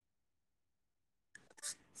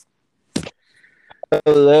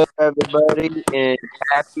Hello, everybody, and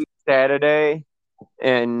happy Saturday.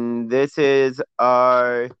 And this is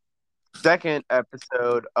our second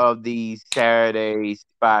episode of the Saturday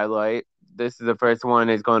Spotlight. This is the first one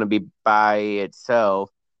is going to be by itself.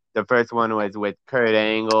 The first one was with Kurt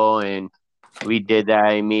Angle, and we did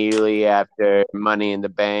that immediately after Money in the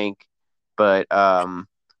Bank. But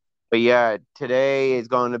but yeah, today is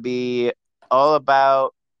going to be all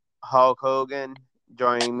about Hulk Hogan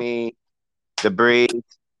joining me, the Breeze.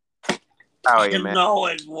 How are you, man? Hello,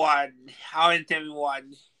 everyone. How is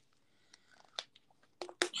everyone?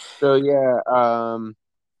 So yeah,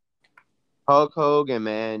 Hulk Hogan,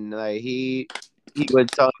 man, like he was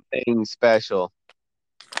something special.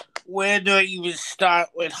 Where do I even start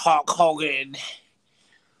with Hulk Hogan?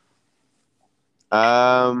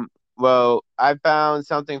 Well, I found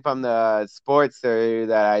something from the sports story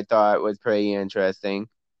that I thought was pretty interesting.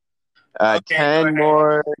 Uh, Okay, go 10 ahead.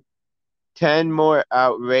 more, 10 more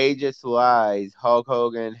outrageous lies Hulk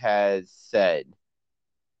Hogan has said.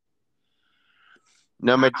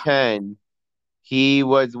 Number Ah, 10, he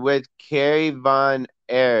was with Kerry Von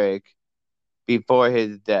Erich before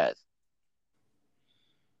his death,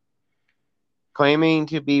 claiming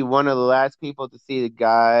to be one of the last people to see a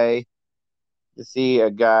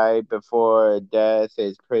guy before death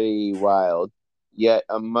is pretty wild. Yet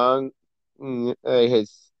among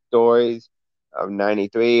his stories of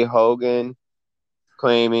 93, Hogan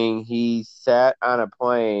claiming he sat on a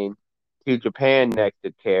plane to Japan next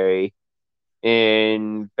to Kerry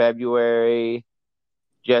in February.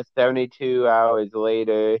 Just 72 hours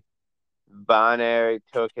later, Von Erich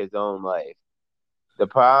took his own life. The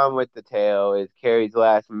problem with the tale is Kerry's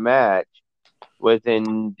last match was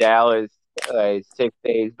in Dallas 6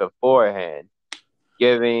 days beforehand,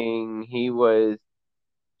 giving he was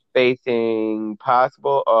facing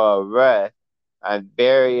possible arrest on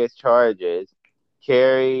various charges.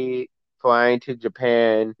 Kerry flying to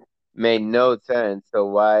Japan made no sense, so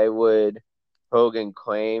why would Hogan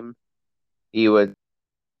claim he was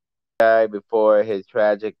die before his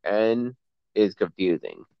tragic end is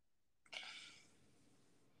confusing.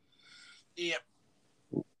 yep.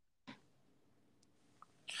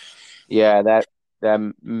 Yeah,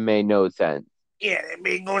 that made no sense. Yeah, it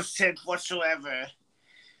made no sense whatsoever.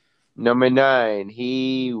 Number 9,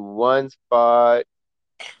 he once fought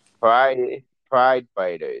pride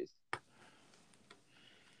fighters.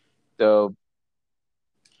 So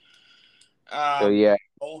so Um, yeah.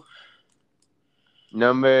 oh,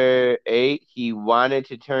 Number 8, he wanted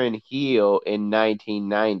to turn heel in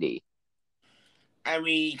 1990. I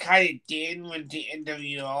mean, he kind of did with the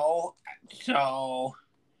NWO, so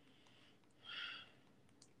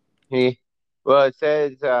He well, it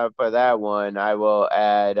says for that one, I will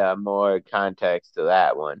add more context to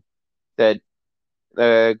that one. That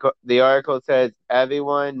the article says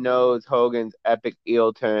everyone knows Hogan's epic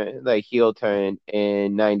heel turn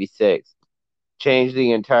in '96 changed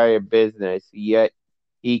the entire business. Yet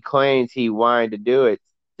he claims he wanted to do it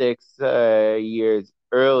 6 years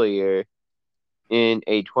earlier in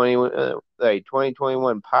a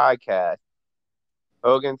 2021 podcast.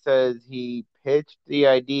 Hogan says he pitched the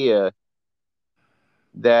idea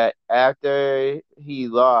that after he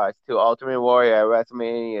lost to Ultimate Warrior at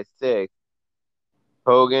WrestleMania 6,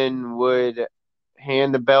 Hogan would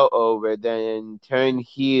hand the belt over, then turn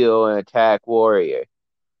heel and attack Warrior.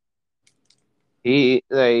 He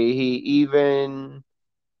said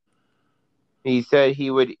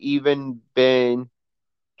he would even been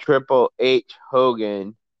Triple H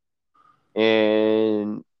Hogan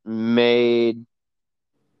and made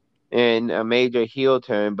in a major heel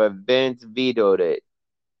turn, but Vince vetoed it.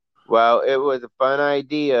 While it was a fun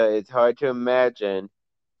idea, it's hard to imagine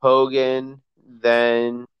Hogan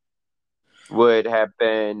then would have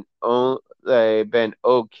been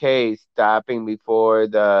okay stopping before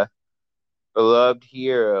the beloved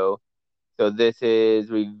hero. So this is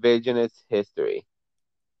revisionist history.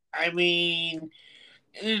 I mean,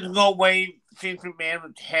 there's no way Vince McMahon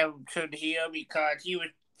would have him turned heel because he was,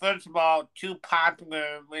 first of all, too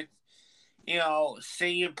popular with,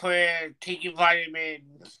 saying your prayer, taking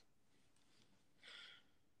vitamins.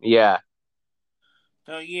 Yeah,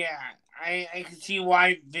 So yeah, I can see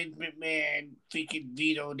why Vince McMahon freaking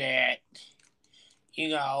vetoed that. You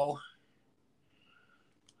know,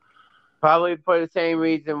 probably for the same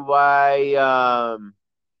reason why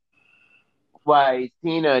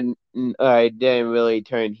Cena didn't really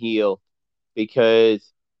turn heel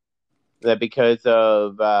because because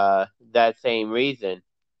of that same reason.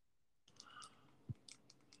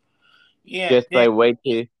 yeah. Just like wait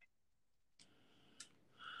to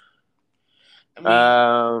I mean,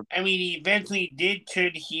 um I mean, he eventually did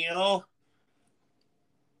turn heel,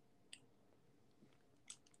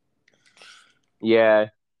 Yeah,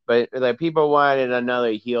 but like people wanted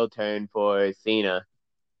another heel turn for Cena.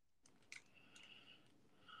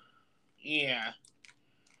 Yeah,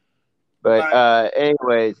 But but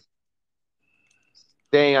anyways,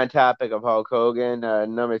 staying on topic of Hulk Hogan,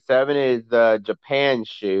 number seven is the Japan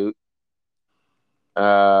shoot.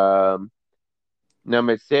 Um,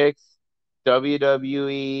 Number six,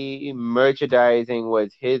 WWE merchandising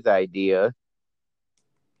was his idea.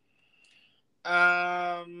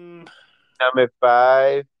 um, Number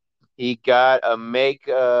five, he got a Make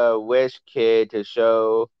a Wish kid to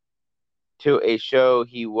a show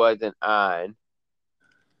he wasn't on.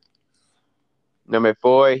 Number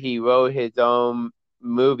four, he wrote his own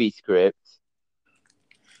movie scripts.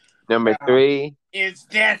 Number well, three, if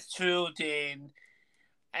that's true, then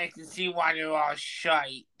I can see why they're all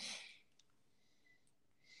shite.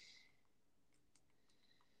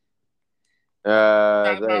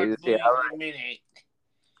 Talk about let's the see, movies in a minute.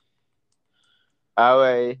 I'll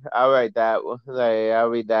write that one. Like, I'll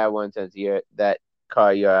read that one since that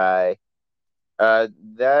caught your eye.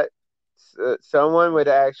 That someone would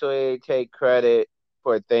actually take credit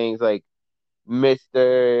for things like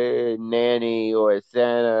Mr. Nanny or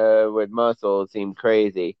Santa with muscles seem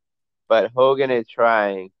crazy, but Hogan is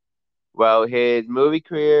trying. While his movie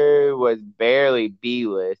career was barely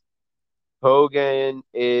B-list, Hogan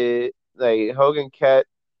kept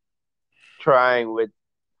trying with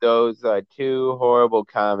those two horrible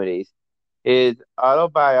comedies. His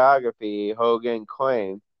autobiography, Hogan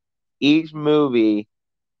claimed, each movie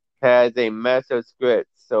has a mess of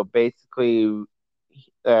scripts, so basically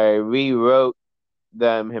rewrote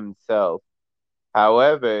them himself.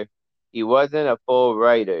 However, he wasn't a full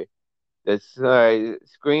writer. The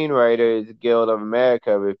Screenwriters Guild of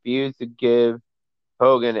America refused to give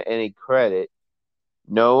Hogan any credit.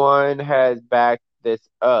 No one has backed this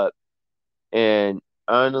up, and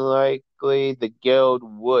unlikely the Guild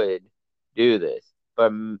would do this.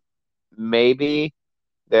 But maybe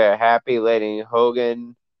they're happy letting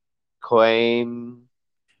Hogan claim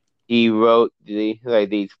he wrote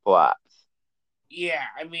these flops. Yeah,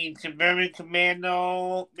 I mean, Suburban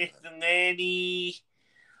Commando, Mr. Lanny,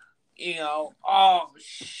 oh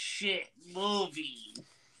shit, movie.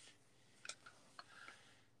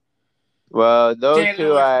 Well,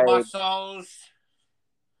 Dinner with Muscles.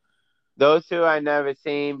 those two I never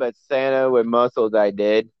seen, but Santa with muscles I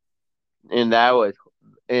did, and that was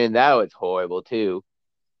horrible too.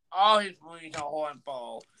 All his movies are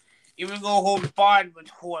horrible. Even though Home Bond was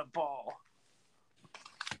horrible.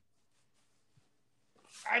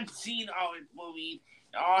 I've seen all his movies.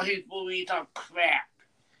 All his movies are crap.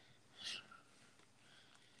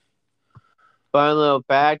 Fun little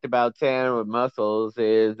fact about Santa with muscles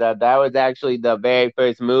is that was actually the very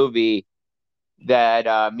first movie that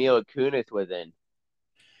Mila Kunis was in.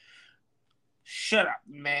 Shut up,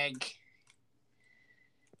 Meg.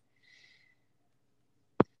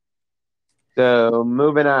 So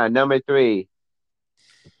moving on, number three,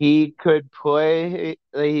 He could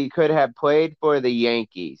have played for the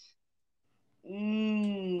Yankees.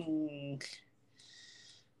 Mmm.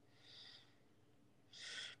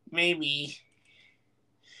 Maybe.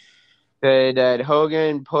 Said that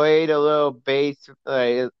Hogan played a little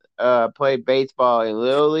played baseball in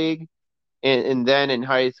Little League and then in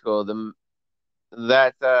high school.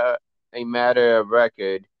 That's a matter of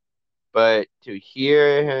record. But to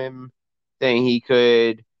hear him saying he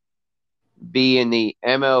could be in the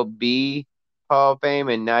MLB Hall of Fame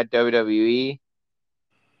and not WWE,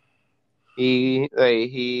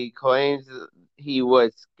 he claims he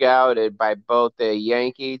was scouted by both the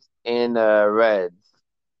Yankees and the Reds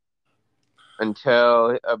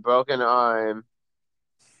until a broken arm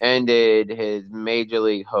ended his major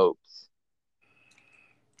league hopes.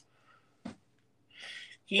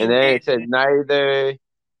 Can you And then it says imagine? neither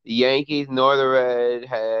the Yankees nor the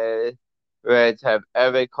Reds have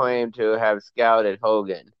ever claimed to have scouted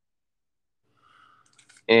Hogan.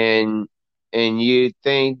 And you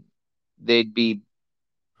think they'd be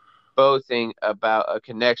boasting about a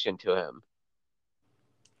connection to him.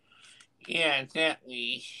 Yeah,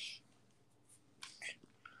 exactly.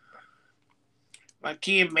 But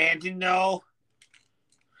can you imagine though?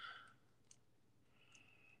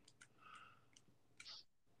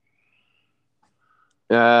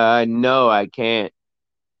 No, I can't.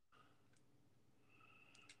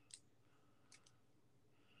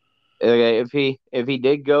 Okay, if he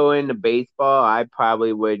did go into baseball, I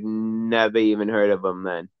probably would never even heard of him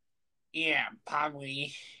then. Yeah,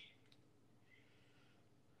 probably.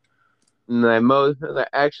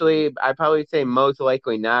 Actually, I probably say most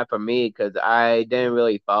likely not for me because I didn't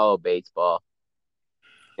really follow baseball,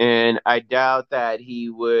 and I doubt that he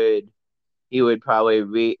would. he would probably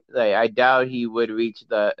reach. Like I doubt he would reach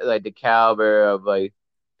the caliber of like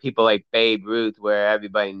people like Babe Ruth, where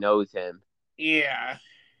everybody knows him. Yeah.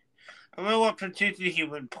 I wonder what position he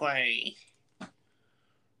would play.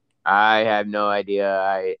 I have no idea.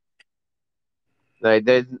 I like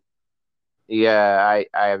there's yeah.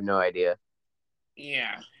 I have no idea.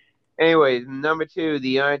 Yeah. Anyways, number two,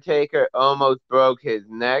 The Undertaker almost broke his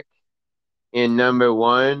neck. In number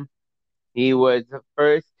one, he was the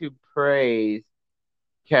first to praise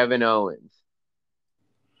Kevin Owens.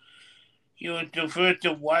 He was the first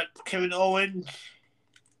to what? Kevin Owens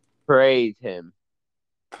Praise him.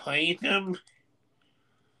 played him?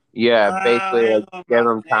 Yeah, basically I like don't know give about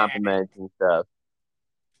him that. compliments and stuff.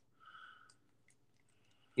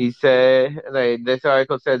 He said, like this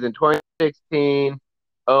article says, in 2016,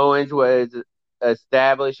 Owens was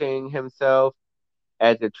establishing himself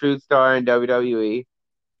as a true star in WWE,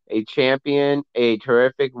 a champion, a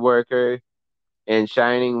terrific worker, and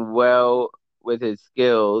shining well with his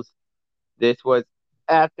skills. This was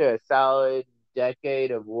after a solid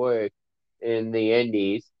decade of work in the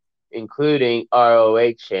Indies, including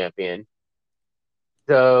ROH champion.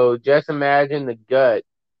 So just imagine the gut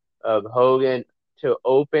of Hogan to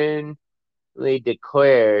openly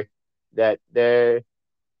declare that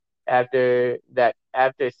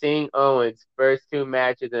after seeing Owens' first two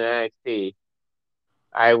matches in NXT,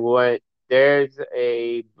 I went there's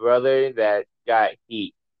a brother that got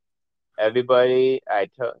heat. Everybody I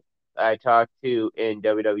talked to in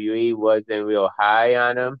WWE wasn't real high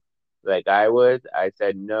on him like I was. I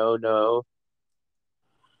said, no, no,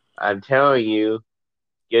 I'm telling you,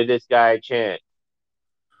 give this guy a chance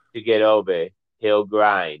to get over. He'll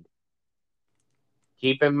grind.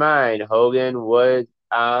 Keep in mind, Hogan was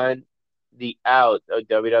on the outs of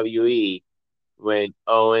WWE when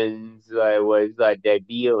Owens was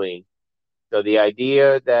debuting. So the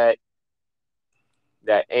idea that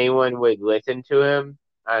anyone would listen to him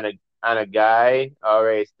on a guy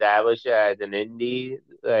already established as an indie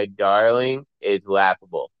darling is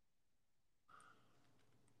laughable.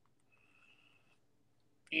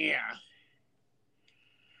 Yeah.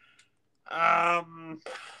 Um,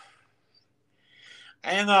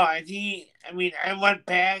 I don't know. I mean, I went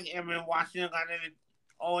back and been watching a lot of the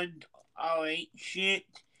Owen 08 shit,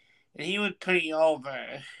 and he was pretty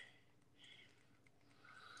over.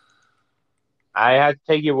 I have to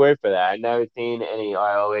take your word for that. I've never seen any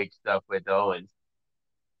ROH stuff with Owens.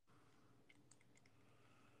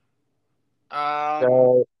 Um,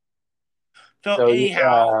 So so so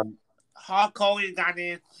anyhow, Hulk Hogan got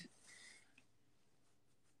his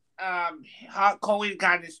Hulk Hogan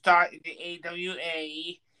got his start in the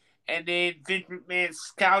AWA, and then Vince McMahon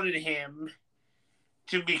scouted him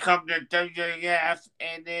to become the WWF,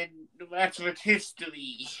 and then the rest was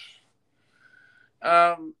history.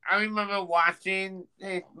 I remember watching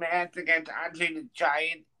his match against Andre the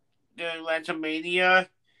Giant during WrestleMania,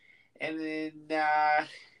 and then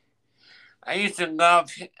I used to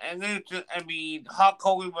love. I mean, Hulk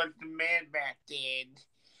Hogan was the man back then.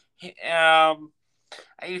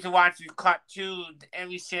 I used to watch his cartoon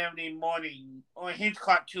every Saturday morning, or his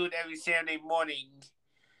cartoon every Saturday morning.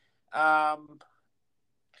 Um,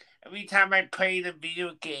 every time I played a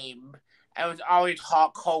video game, I was always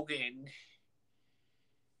Hulk Hogan.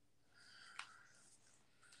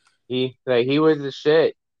 he was the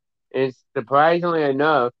shit. And surprisingly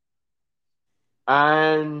enough,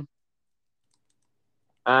 on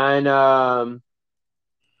on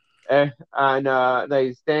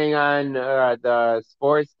on staying on the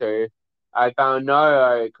Sportster, I found another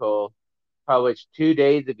article published 2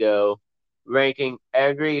 days ago ranking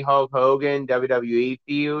every Hulk Hogan WWE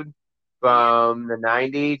feud Yeah, from the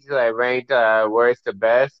 90s, like ranked worst to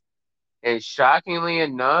best. And shockingly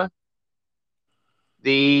enough,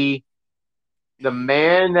 the the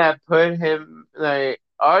man that put him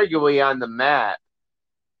arguably on the map,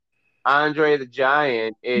 Andre the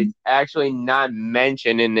Giant, is actually not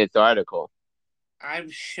mentioned in this article. I'm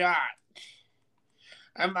shocked.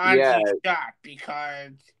 I'm Yeah, honestly shocked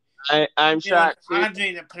because I'm it was shocked too.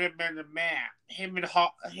 Andre that put him in the map.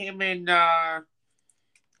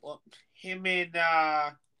 Well, him and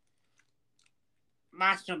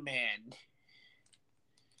Macho Man.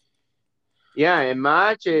 Yeah, and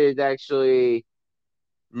Mach is actually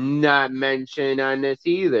not mentioned on this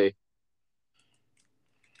either.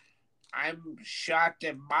 I'm shocked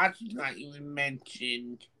that Macho's not even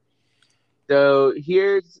mentioned. So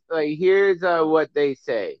here's what they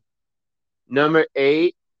say. Number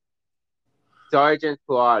 8, Sergeant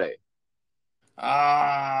Slaughter.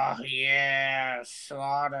 Ah, yeah,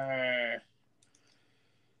 Slaughter.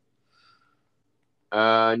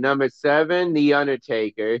 Number 7, The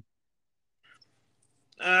Undertaker.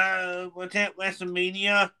 Was that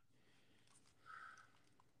WrestleMania?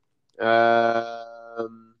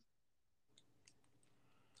 Um,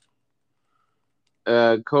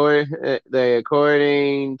 according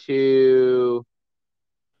to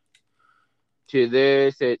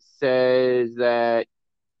this, it says that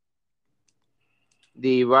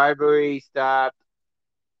the rivalry stopped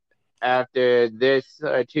after this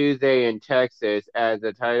Tuesday in Texas, as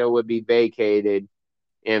the title would be vacated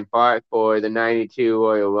in part for the '92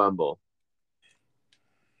 Royal Rumble.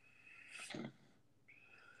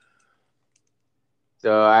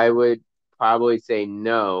 So I would probably say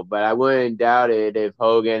no, but I wouldn't doubt it if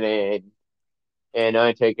Hogan and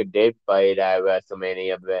Undertaker did fight at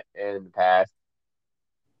WrestleMania in the past.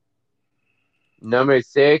 Number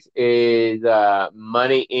 6 is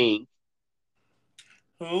Money Inc.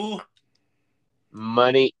 Who?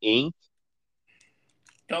 Money Inc.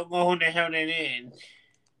 Don't know who the hell that is.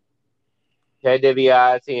 Ted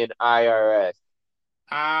DiBiase and IRS.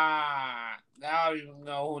 I don't even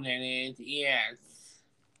know who that is. Yes.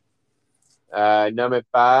 Number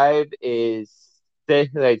 5 is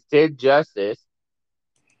Sid Justice.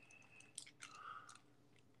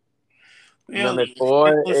 Number Really? It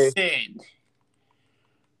four was is said.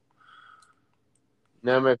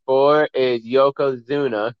 number 4 is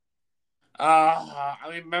Yokozuna. I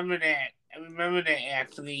remember that. I remember that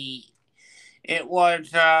actually. It was,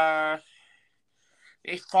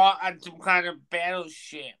 they fought on some kind of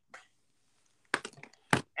battleship.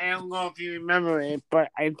 I don't know if you remember it, but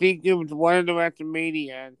I think it was one of the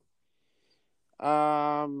WrestleMania.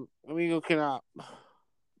 Let me look it up.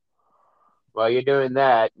 While you're doing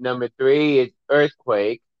that, number 3 is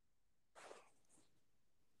Earthquake.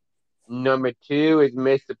 Number 2 is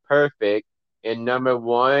Mr. Perfect. And number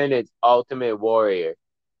 1 is Ultimate Warrior.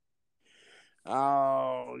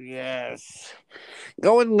 Oh yes,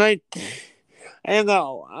 going like I don't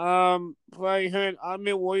know. I heard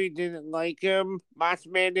Armin Warrior didn't like him.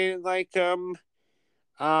 Macho Man didn't like him.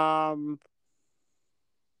 Um,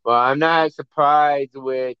 Well, I'm not surprised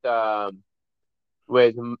with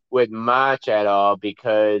with Mach at all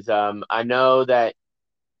because I know that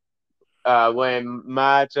when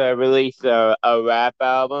Mach released a rap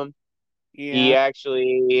album, he yeah,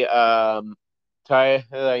 actually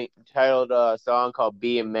titled a song called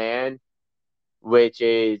 "Be a Man," which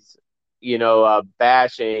is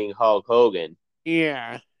bashing Hulk Hogan.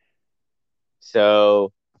 yeah.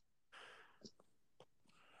 So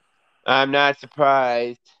I'm not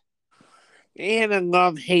surprised. They had a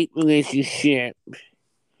love hate relationship.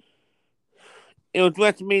 It was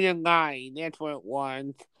WrestleMania 9. That's what it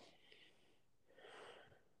was.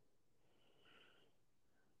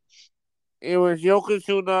 It was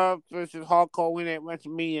Yokozuna versus Hulk Hogan at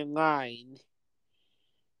WrestleMania 9.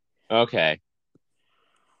 Okay,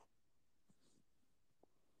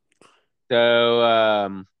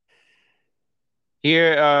 so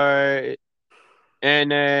here are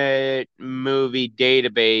in a movie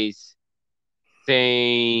database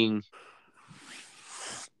saying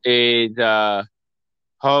is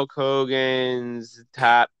Hulk Hogan's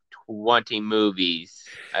top 20 movies.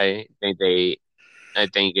 I think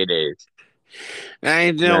it is.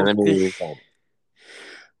 I Now don't. let me read that.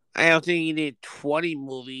 I don't think he did 20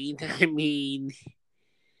 movies. I mean,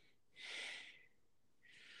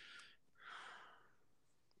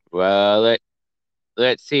 Well,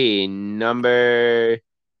 let's see. Let's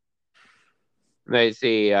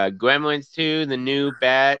see. Gremlins 2, The New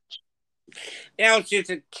Batch. that was just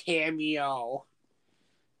a cameo.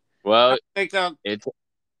 Well, Like a it's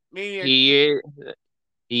maybe a he is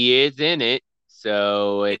he is in it.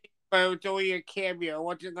 So cameo, but it was only a cameo. It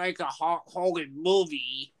wasn't like a Hulk Hogan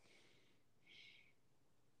movie.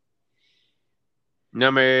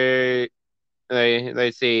 number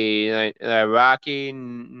let's see.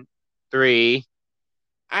 Rocky 3.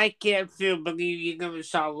 I can't still believe you never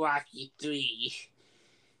saw Rocky 3.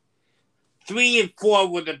 3 and 4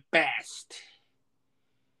 were the best.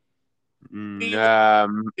 3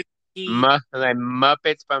 was the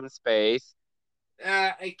Muppets from Space.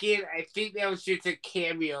 again, I think that was just a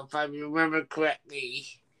cameo, if I remember correctly.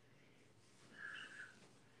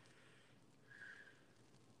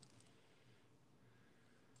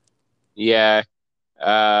 Yeah.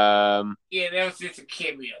 Um, Yeah, that was just a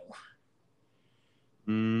cameo.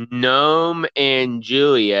 Gnome and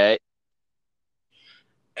Juliet.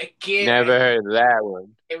 Again, I Never heard of that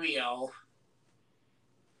one. cameo.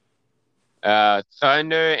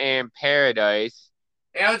 Thunder and Paradise.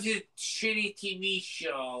 That was just a shitty TV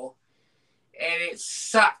show, and it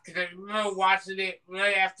sucked. I remember watching it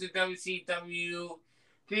right after WCW. I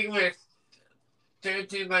think it was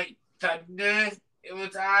Thursday Night Thunder. It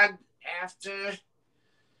was on after.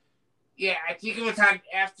 Yeah, I think it was on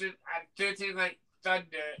Thursday Night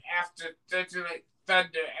Thunder after Thursday Night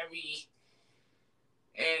Thunder every.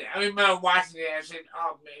 And I remember watching it. I said,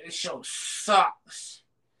 "Oh man, this show sucks."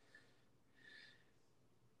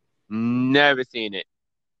 Never seen it.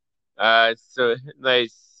 So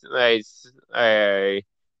like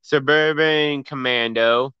Suburban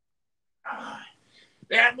Commando.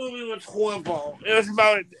 That movie was horrible. It was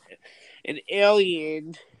about an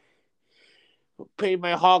alien played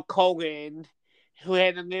by Hulk Hogan who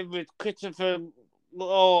had to live with Christopher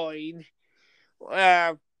Lloyd.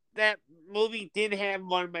 Uh, that movie did have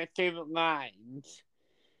one of my favorite lines.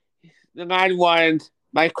 The line was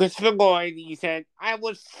by Christopher Lloyd. He said, "I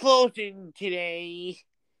was frozen today."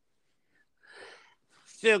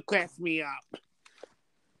 Still cracks me up.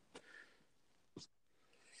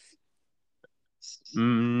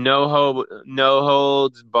 No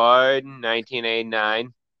Holds Barred,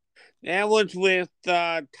 1989. That was with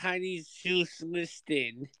Tiny Juice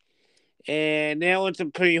Liston. And that was a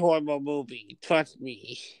pretty horrible movie. Trust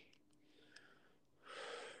me.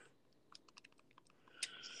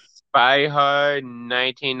 Spy Hard,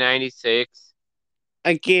 1996.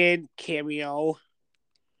 Again, cameo.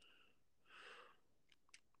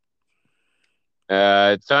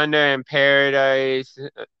 Thunder in Paradise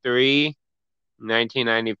 3,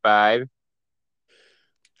 1995.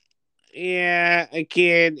 Yeah,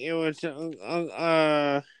 again, it was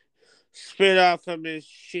a spin off from his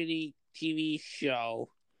shitty TV show.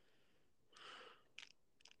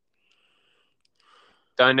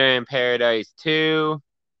 Thunder in Paradise 2.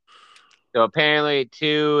 So apparently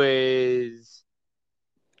 2 is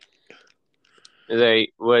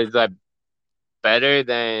like was like better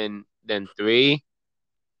than 3.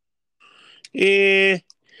 Yeah,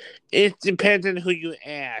 it depends on who you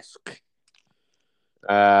ask.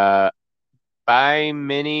 Uh, by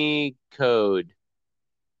Mini Code.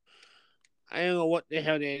 I don't know what the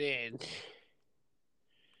hell that is.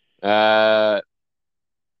 Uh,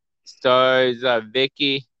 stars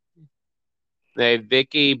Vicky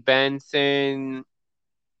Benson,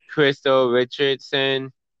 Crystal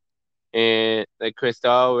Richardson, and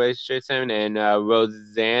Crystal Richardson and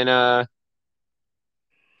Rosanna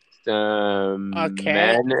Okay.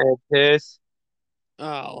 Mantis.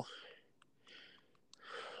 Oh.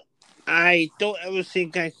 I don't ever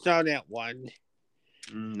think I saw that one.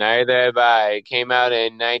 Neither have I. It came out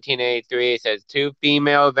in 1983. It says two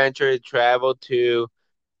female adventurers travel to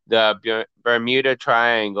the Bermuda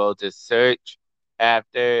Triangle to search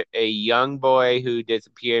after a young boy who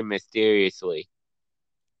disappeared mysteriously.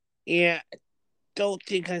 Yeah, don't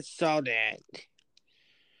think I saw that.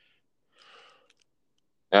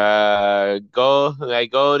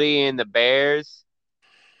 Goldie and the Bears.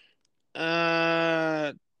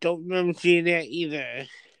 Don't remember seeing that either.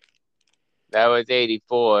 That was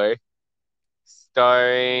 84.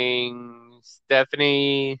 Starring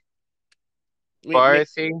Stephanie Wait, wait.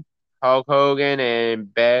 Barcy, Hulk Hogan,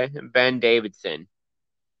 and Ben Davidson.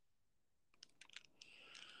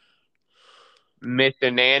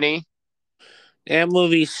 Mr. Nanny. That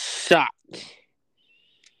movie sucked.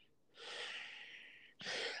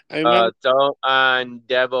 I remember So on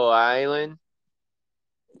Devil Island.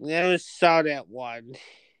 never saw that one.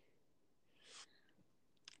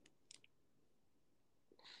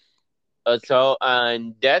 Assault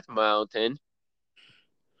on Death Mountain.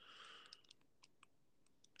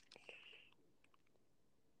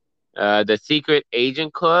 The Secret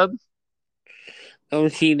Agent Club.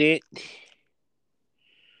 Don't seen it.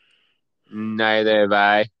 Neither have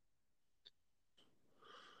I.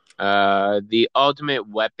 The Ultimate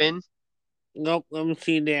Weapon. Nope, haven't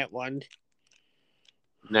seen that one.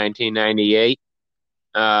 1998.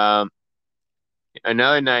 Um,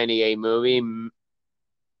 Another 98 movie.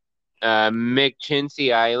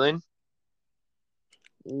 McChinsey Island.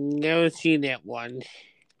 Never seen that one.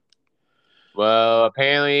 Well,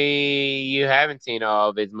 apparently you haven't seen all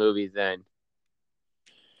of his movies then.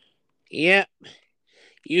 Yep,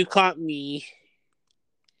 you caught me.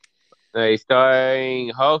 Starring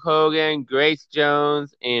Hulk Hogan, Grace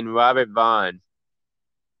Jones, and Robert Vaughn.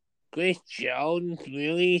 Grace Jones,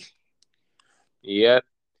 really? Yep.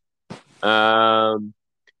 Um,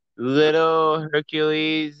 Little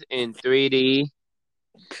Hercules in 3D.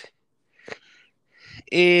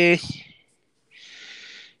 Eh,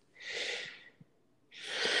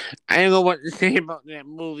 I don't know what to say about that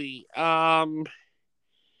movie.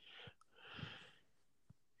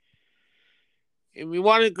 If you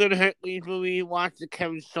want a good Hercules movie, watch the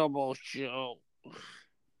Kevin Sorbo show.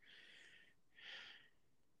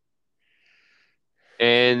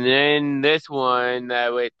 And then this one,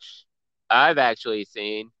 which I've actually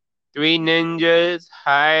seen. Three Ninjas,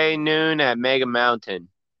 High Noon at Mega Mountain.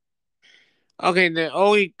 Okay, the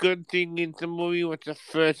only good thing in the movie was the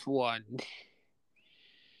first one.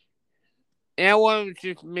 That one was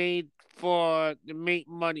just made for to make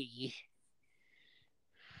money.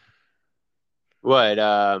 What?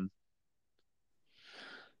 The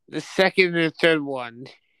second and third one,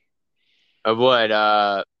 Of what?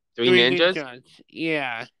 Three Three Ninjas. Ninjas.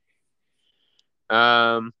 Yeah.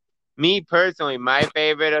 Um, Me personally, my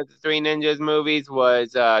favorite of the Three Ninjas movies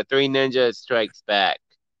was Three Ninjas Strikes Back,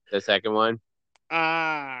 the second one,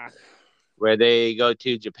 Ah. where they go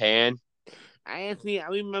to Japan. I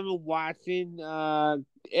remember watching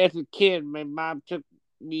as a kid. My mom took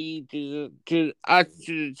me to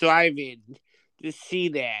the drive-in to see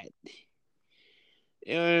that.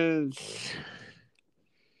 It was.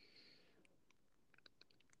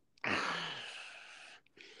 I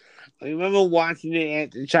remember watching it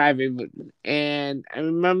at the drive-in, and I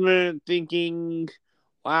remember thinking,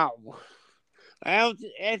 "Wow." I don't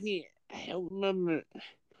actually. I don't remember.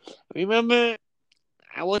 I remember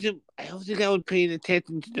I wasn't. I don't think I was paying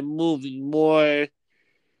attention to the movie more.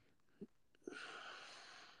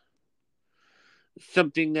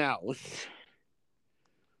 Something else.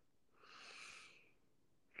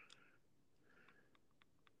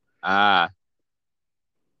 Ah,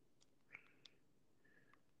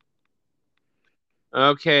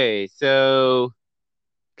 okay. So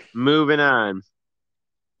moving on.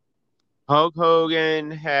 Hulk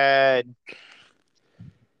Hogan had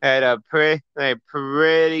a pretty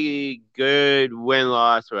good win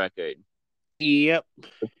loss record. Yep.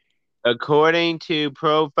 According to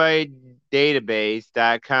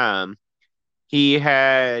ProFightDatabase.com, he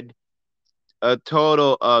had a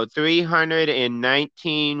total of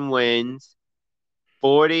 319 wins,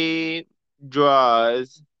 40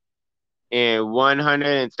 draws, and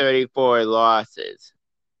 134 losses.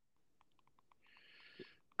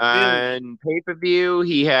 Really. On pay per view,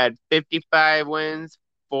 he had 55 wins,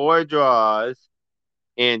 4 draws,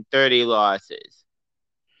 and 30 losses,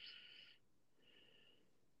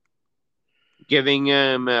 giving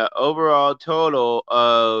him an overall total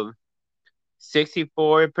of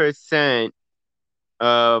 64%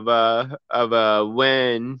 of a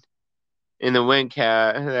win in the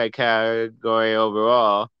that category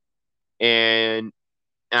overall, and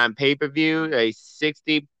on pay per view a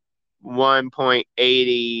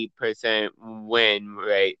 61.80% win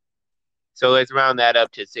rate. So let's round that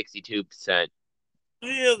up to 62%.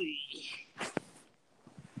 Really.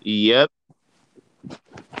 Yep.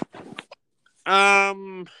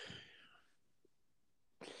 Um.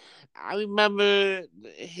 I remember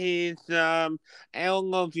his. I don't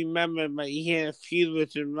know if you remember, but he had a feud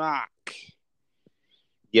with The Rock.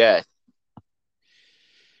 Yes.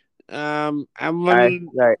 I'm wondering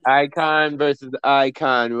Right. Icon versus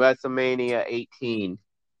Icon, WrestleMania 18.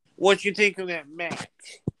 what you think of that match.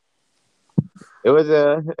 It was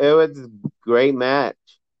a great match.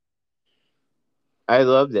 I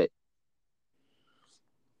loved it.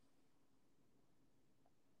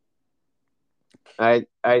 I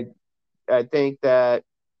I I think that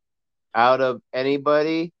out of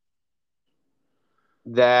anybody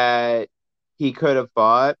that he could have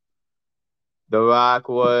fought, The Rock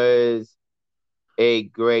was a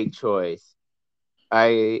great choice.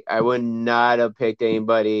 I would not have picked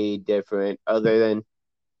anybody different other than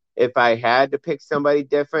if I had to pick somebody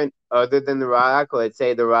different other than The Rock. Let's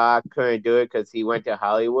say The Rock couldn't do it because he went to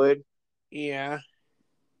Hollywood. Yeah.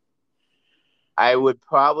 I would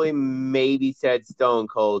probably maybe said Stone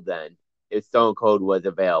Cold then if Stone Cold was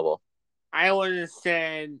available. I would have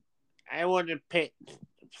said I would have picked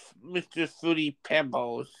Mr. Fruity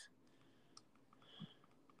Pebbles.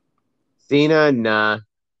 Cena, nah,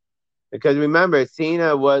 because remember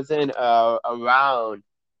Cena wasn't around No,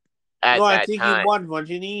 at I that think he time. won,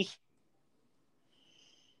 wasn't he?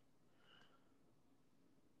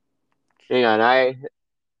 Hang on, I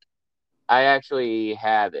actually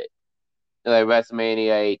have it. Like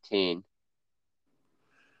WrestleMania 18.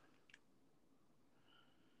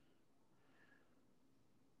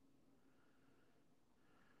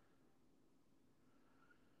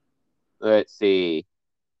 Let's see.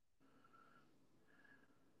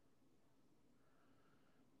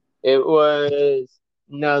 It was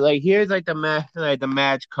no like here's like the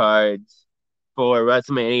match cards for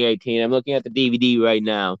WrestleMania 18. I'm looking at the DVD right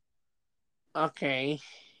now. Okay.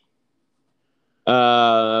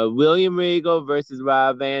 William Regal versus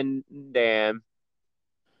Rob Van Dam.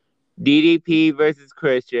 DDP versus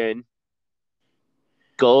Christian.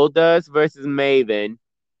 Goldust versus Maven.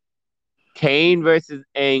 Kane versus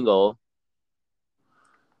Angle.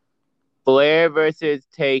 Flair versus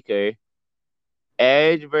Taker.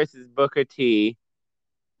 Edge versus Booker T,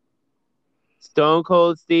 Stone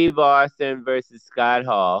Cold Steve Austin versus Scott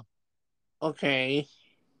Hall, Okay.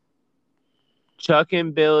 Chuck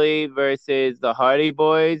and Billy versus the Hardy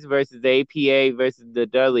Boys versus APA versus the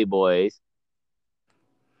Dudley Boys,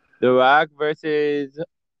 The Rock versus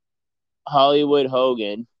Hollywood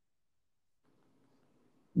Hogan,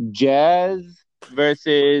 Jazz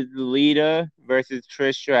versus Lita versus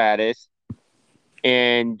Trish Stratus,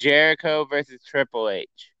 and Jericho versus Triple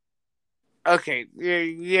H. Okay.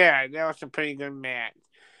 Yeah, that was a pretty good match.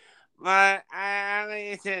 But like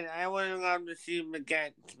I said, I would have loved to see him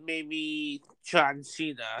against maybe John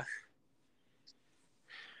Cena.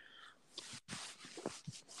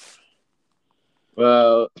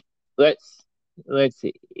 Well, let's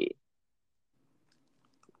see.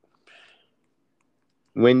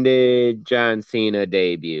 When did John Cena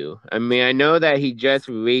debut? I mean, I know that he just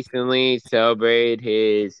recently celebrated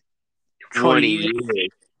his 20 20. years.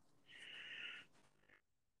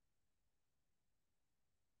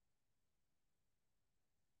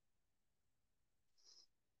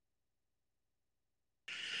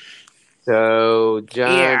 So, Yeah,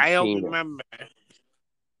 John I don't Cena. remember.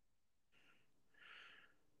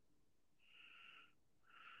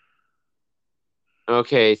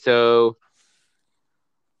 Okay, so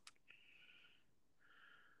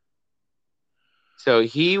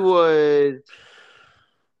he was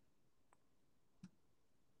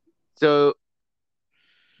so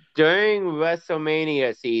during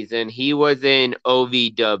WrestleMania season, he was in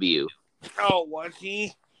OVW. Oh, was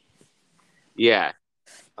he? Yeah.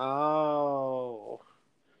 Oh.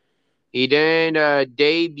 He didn't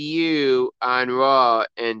debut on Raw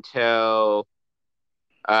until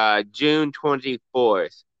June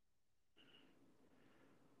 24th.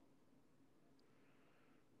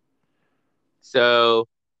 So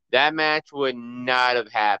that match would not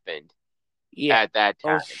have happened Yeah. at that Oh,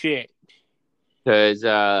 time shit. because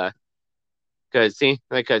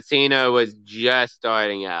Cena was just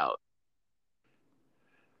starting out.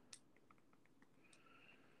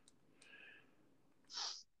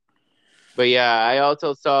 But yeah, I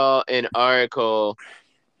also saw an article.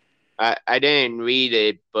 I didn't read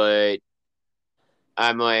it, but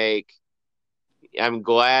I'm like I'm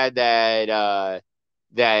glad that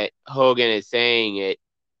that Hogan is saying it.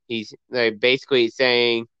 He's like basically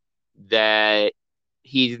saying that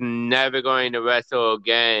he's never going to wrestle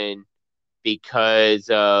again because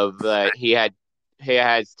of he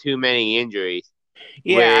has too many injuries.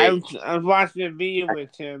 Yeah, With I was watching a video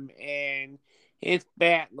with him, and his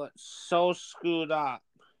back looked so screwed up.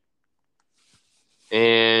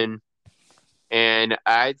 and and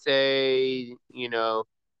I'd say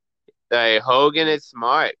that Hogan is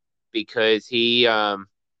smart because he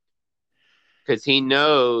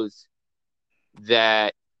knows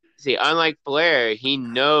that see unlike Flair he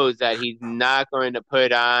knows that he's not going to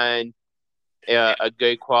put on a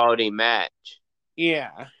good quality match.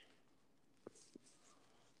 Yeah.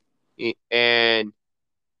 And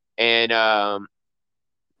and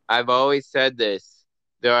I've always said this.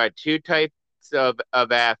 There are two types of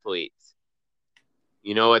athletes.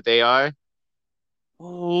 You know what they are?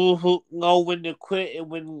 Who know when to quit and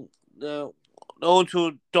when those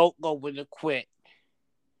who don't know when to quit.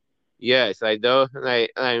 Yes, I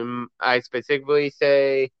specifically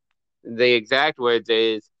say the exact words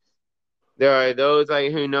is there are those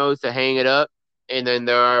like who knows to hang it up, and then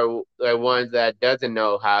there are ones that doesn't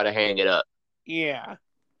know how to hang it up. Yeah.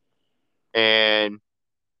 And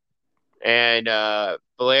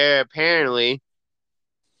Blair apparently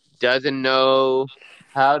doesn't know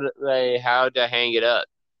how to hang it up.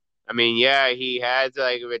 I mean, yeah, he has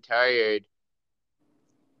like retired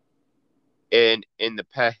in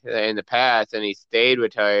the past, and he stayed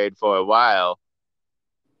retired for a while.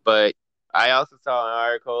 But I also saw an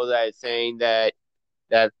article that is saying that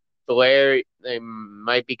Flair they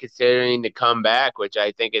might be considering to come back, which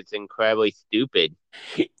I think is incredibly stupid.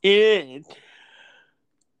 It is.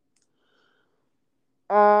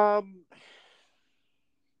 Um,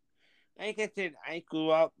 like I said, I grew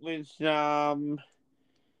up with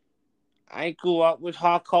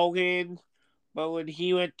Hulk Hogan, but when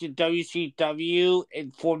he went to WCW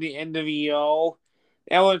and for the NWO,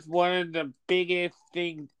 that was one of the biggest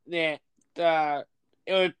things that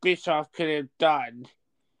Eric Bischoff could have done.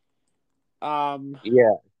 Um,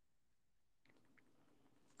 Yeah,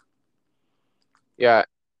 yeah.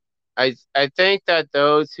 I think that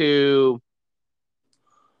those who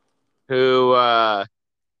uh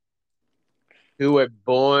who were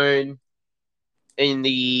born in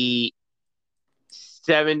the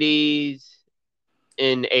 70s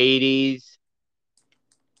and 80s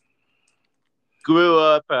grew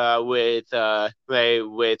up with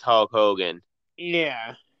Hulk Hogan.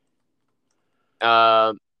 Yeah.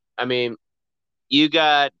 Um, I mean, you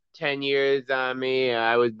got 10 years on me.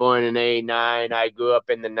 I was born in '89. I grew up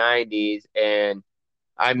in the '90s, and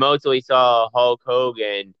I mostly saw Hulk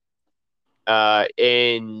Hogan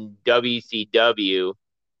in WCW.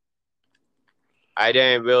 I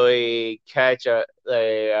didn't really catch I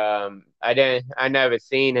never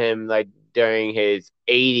seen him like during his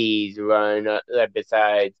 '80s run.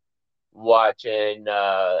 Besides watching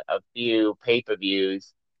a few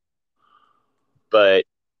pay-per-views, but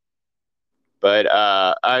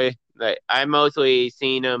I mostly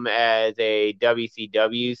seen him as a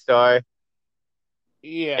WCW star,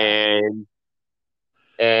 Yeah.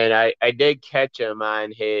 and I did catch him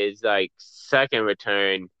on his like second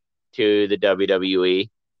return to the WWE.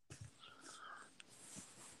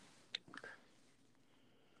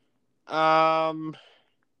 Um,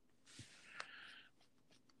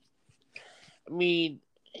 I mean,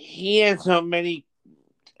 he had so many.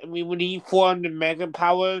 I mean, when he formed the Mega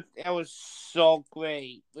Powers, that was so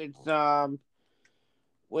great with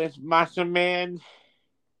Macho Man.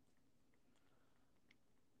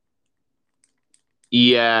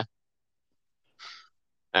 Yeah,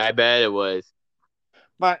 I bet it was.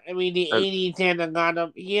 But I mean, the Um, '80s had a lot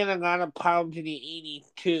of problems in the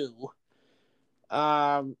 '80s too.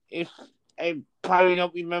 If I probably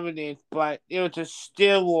don't remember this, but it was a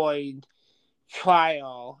steroid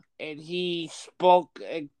trial, and he spoke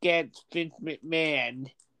against Vince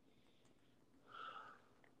McMahon.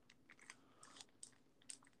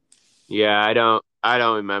 yeah, I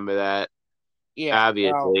don't remember that Yeah, well,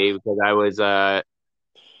 obviously because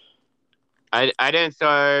I didn't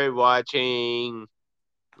start watching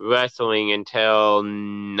wrestling until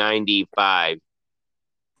 '95.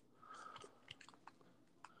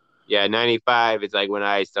 Yeah, '95 is like when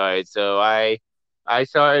I started. So I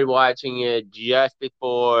started watching it just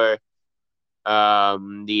before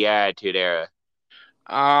the Attitude Era.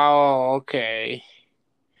 oh, okay.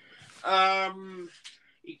 Um,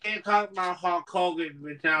 you can't talk about Hulk Hogan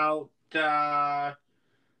without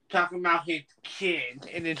talking about his kid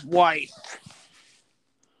and his wife.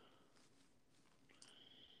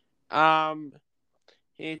 Um,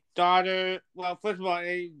 his daughter. Well, first of all,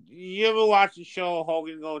 you ever watch the show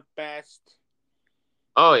Hogan Goes Best?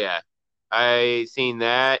 Oh yeah, I seen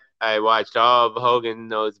that. I watched all of Hogan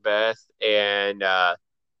Knows Best, and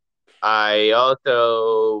I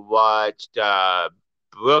also watched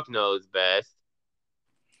Brooke Knows Best,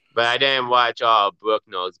 but I didn't watch all of Brooke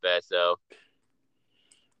Knows Best though.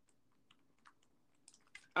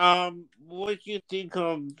 What do you think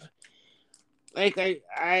of? Like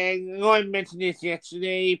I know I mentioned this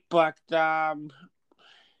yesterday, but him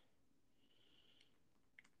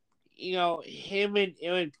and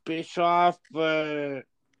Eric Bischoff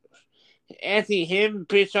actually him,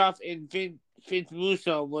 Bischoff, and Vince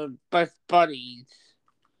Russo were best buddies.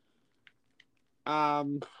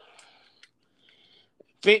 Um,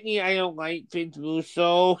 Finley, I don't like Vince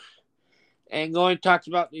Russo, and Lauren talked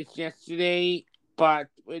about this yesterday. But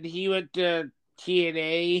when he went to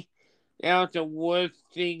TNA, that was the worst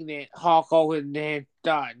thing that Hulk Hogan had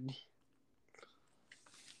done.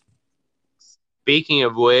 Speaking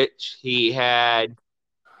of which, he had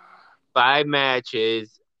 5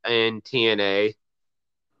 matches in TNA,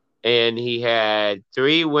 and he had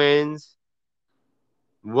 3 wins,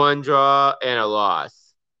 1 draw, and a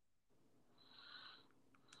loss.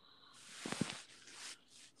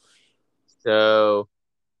 So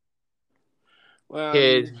Well, I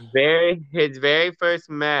mean, his very first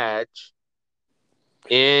match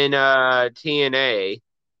in TNA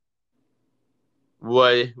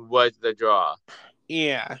was the draw,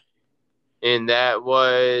 yeah. and that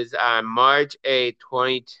was on March 8th,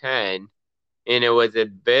 2010, and it was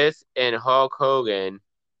Abyss and Hulk Hogan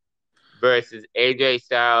versus AJ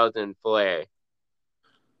Styles and Flair.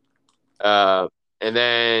 Uh, and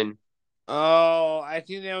then Oh, I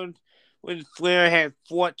think that was when Flair had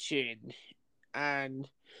Fortune, and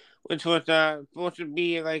which was supposed to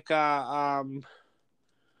be like a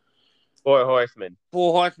 4 Horsemen,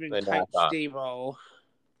 Four Horsemen the type knockoff. stable.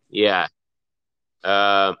 Yeah.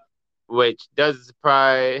 Um, which does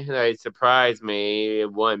surprise me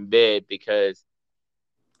one bit because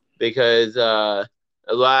a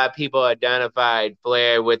lot of people identified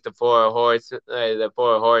Flair with the 4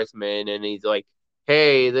 Horsemen, and he's like,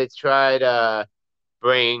 hey, let's try to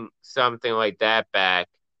bring something like that back.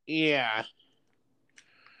 Yeah.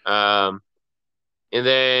 Um, and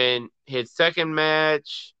then his second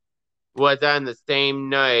match was on the same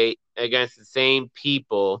night against the same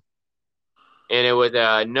people, and it was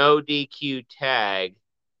a no DQ tag.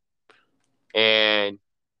 and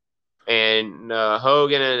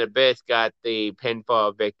Hogan and Abyss got the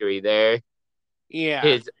pinfall victory there. Yeah.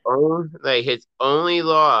 His only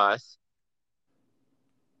loss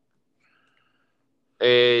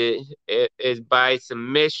is by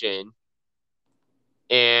submission,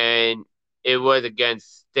 and it was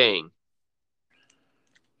against Sting.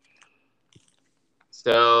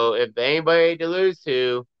 So if anybody to lose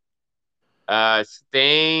to,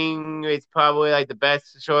 Sting is probably like the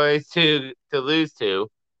best choice to lose to.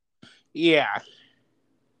 Yeah.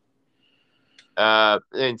 And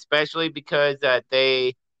especially because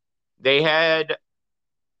they had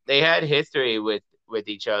they had history with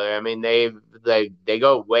each other. I mean, they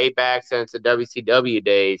go way back since the WCW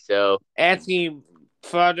days. So, Actually,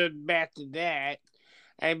 further back to that,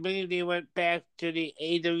 I believe they went back to the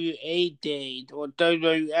AWA days or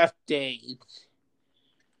WWF days.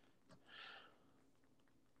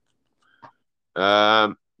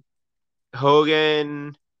 um,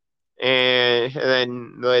 Hogan and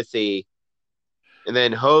then let's see, and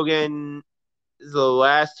then Hogan. The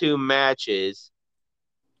last two matches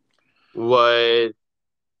was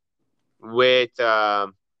with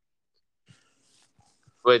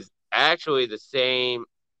was actually the same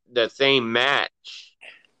match,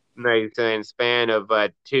 like in span of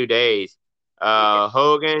 2 days. Yeah.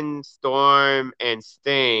 Hogan, Storm, and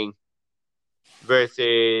Sting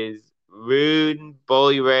versus Rude,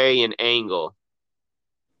 Bully Ray, and Angle,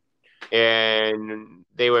 and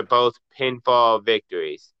they were both pinfall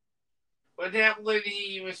victories. Was that when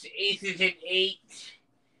he was aces and eights?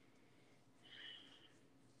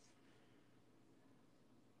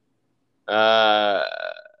 Uh,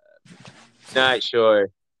 Not sure.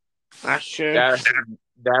 Not sure. That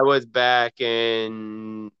that was back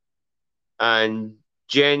in on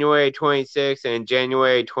January 26th and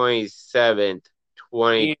January 27th,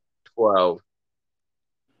 Yeah. 2012.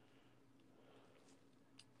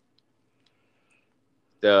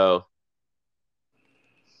 So,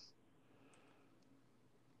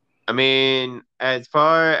 I mean, as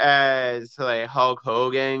far as like Hulk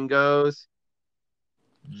Hogan goes,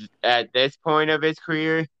 at this point of his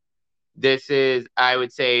career, this is, I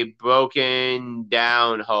would say, broken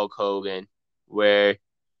down Hulk Hogan, where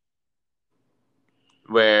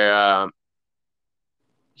where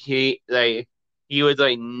he like he was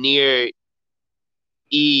like near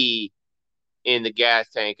E in the gas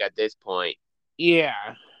tank at this point.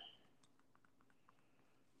 Yeah.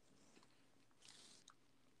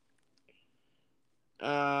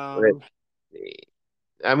 Let's Um. see.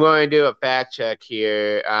 I'm going to do a fact check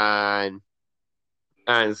here on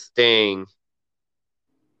Sting.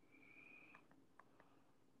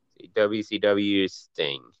 WCW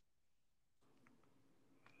Sting.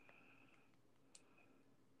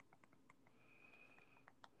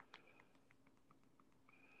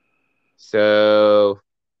 So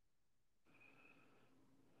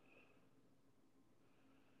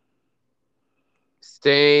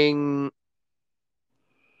Sting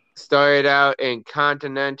started out in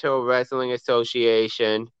Continental Wrestling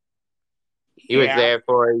Association. He was Yeah. there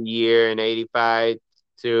for a year in 85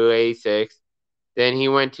 to 86. Then he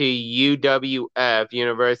went to UWF,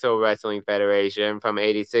 Universal Wrestling Federation, from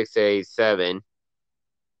 86 to 87.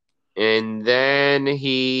 And then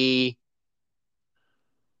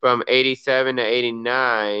from 87 to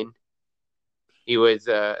 89, he was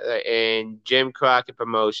in Jim Crockett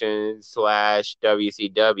Promotions slash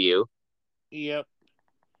WCW. Yep.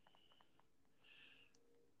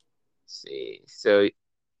 See, so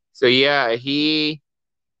yeah, he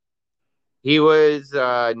was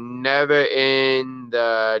never in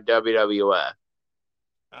the WWF.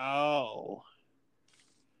 Oh.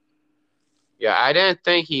 Yeah, I didn't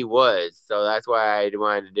think he was, so that's why I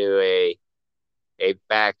wanted to do a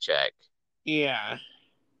fact check. Yeah.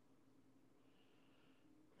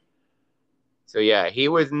 So yeah, he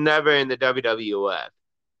was never in the WWF.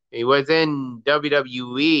 He was in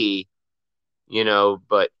WWE,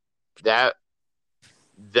 but that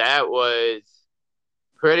that was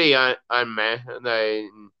pretty like,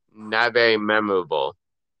 not very memorable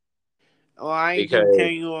Well, I can tell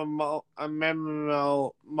because you a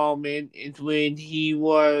memorable moment is when he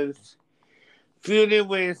was feuding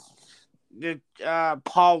with the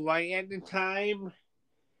Paul Wright at the time,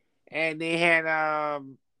 and they had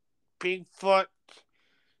Bigfoot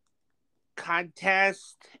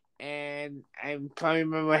contest, and I can't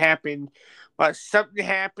remember what happened, but something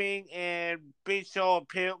happened, and Big Show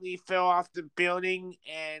apparently fell off the building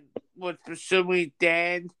and was presumably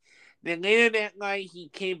dead. Then later that night, he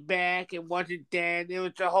came back and wasn't dead. It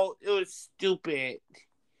was stupid.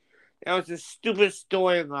 That was a stupid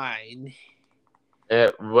storyline.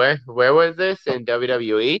 where was this in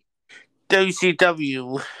WWE?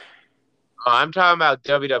 WCW. Oh, I'm talking about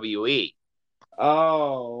WWE.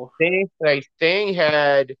 Oh. Sting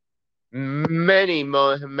had many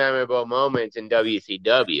memorable moments in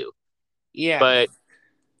WCW, Yes. but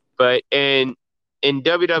but in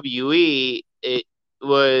WWE it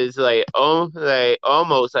was like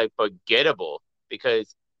almost like forgettable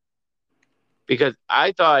because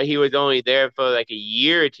I thought he was only there for like a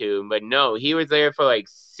year or two, but no, he was there for like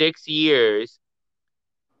 6 years,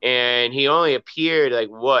 and he only appeared like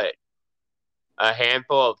what, a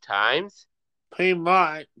handful of times. Pretty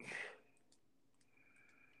much.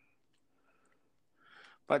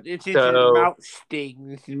 But this isn't So, about Sting.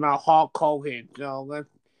 This is about Hulk Hogan. So let's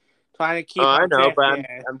try to oh, keep I our know, track but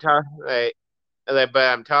there. I'm talking but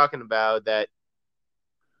I'm talking about that.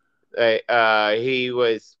 He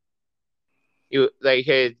was like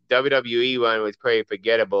his WWE one was pretty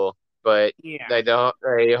forgettable, but Yeah. like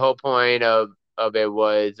the whole point of it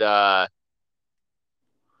was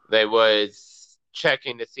they was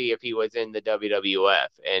checking to see if he was in the WWF,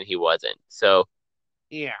 and he wasn't. So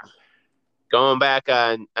Yeah. going back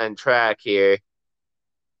on track here,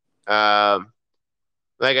 um,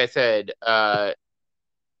 like I said,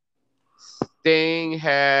 Sting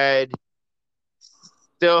had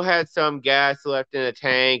still had some gas left in the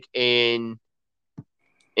tank in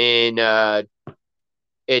uh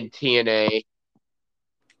in TNA,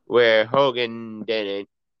 where Hogan didn't.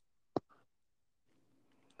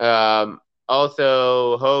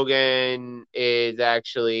 Also, Hogan is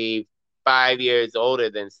actually 5 years older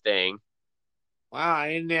than Sting. Wow,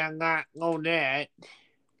 I did not know that.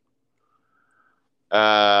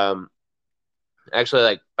 Um, Actually,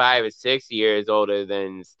 like 5 or 6 years older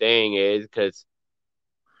than Sting is, because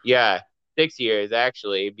yeah, 6 years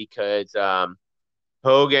actually, because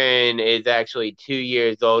Hogan is actually 2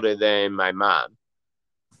 years older than my mom.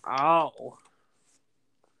 Oh.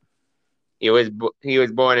 He was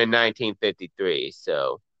born in 1953,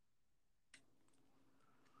 so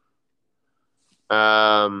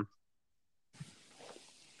um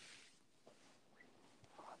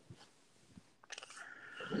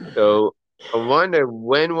so I wonder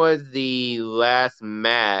when was the last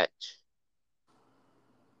match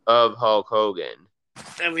of Hulk Hogan.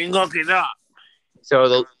 Let me look it up.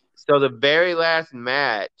 So the very last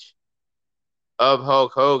match of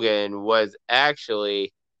Hulk Hogan was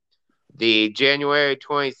actually the January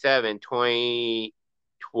 27,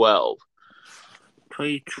 2012.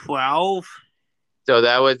 2012. So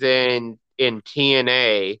that was in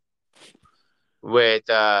TNA with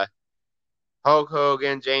Hulk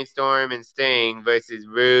Hogan, Jane Storm, and Sting versus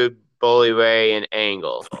Rude, Bully Ray, and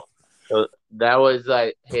Angle. So that was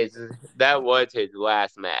his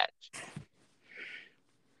last match.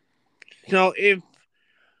 So if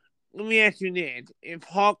let me ask you this: if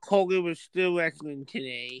Hulk Hogan was still wrestling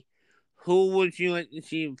today, who would you like to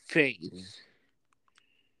see him face?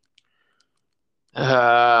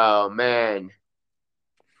 Oh man.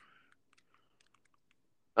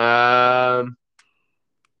 Um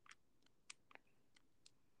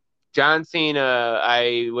John Cena,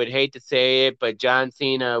 I would hate to say it, but John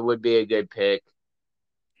Cena would be a good pick.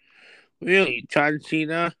 Really, John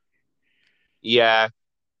Cena? Yeah,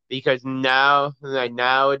 because now, like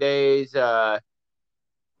nowadays, like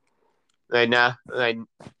now, like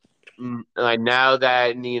now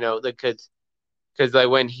that because like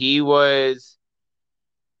when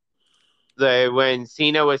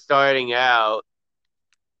Cena was starting out,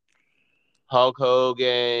 Hulk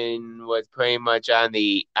Hogan was pretty much on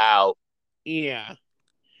the out. Yeah.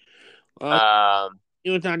 Well, Um, he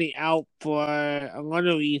was on the out for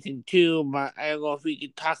another reason too, but I don't know if we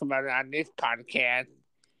can talk about it on this podcast.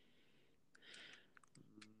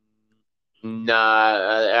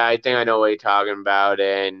 nah, I think I know what you're talking about,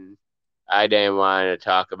 and I didn't want to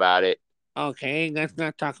talk about it. Okay, let's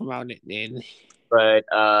not talk about it then. But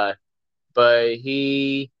but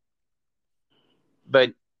he,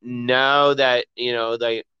 but now that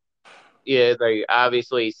like yeah, like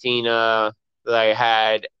obviously Cena like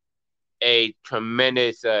had a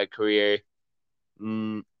tremendous career,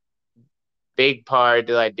 mm, big part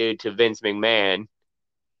like due to Vince McMahon.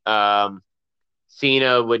 Um,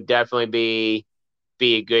 Cena would definitely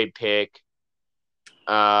be a good pick.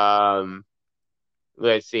 Um,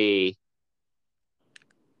 let's see.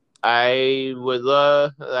 I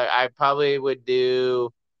probably would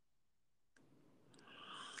do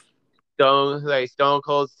Stone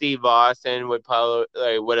Cold Steve Austin would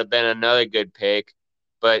have been another good pick,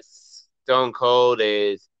 but Stone Cold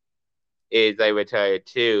is like retired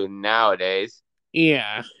too nowadays.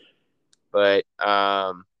 Yeah. But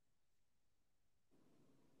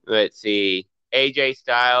let's see. AJ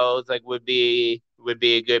Styles like would be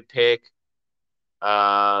a good pick.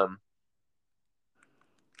 Um,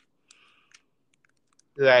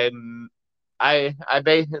 like, I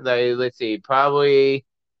basically, let's see, probably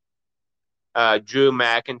Drew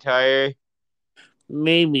McIntyre,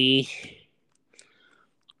 Maybe.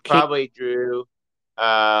 K- probably Drew.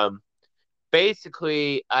 Um,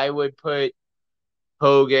 basically, I would put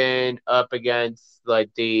Hogan up against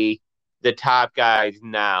like the top guys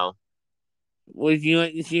now. would you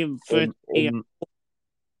like to see him first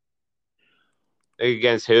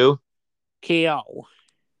Against who? KO?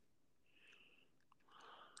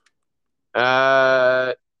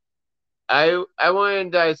 Uh, I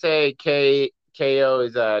wouldn't say KO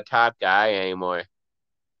is a top guy anymore.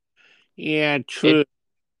 Yeah, It true.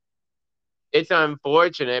 it's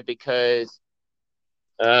unfortunate because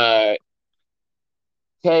uh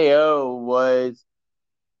KO was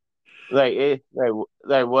like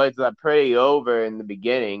was pretty over in the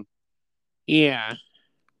beginning. Yeah.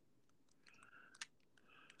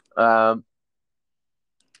 Um,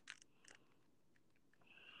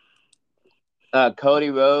 Cody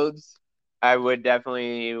Rhodes, I would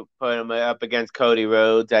definitely put him up against Cody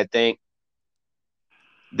Rhodes. I think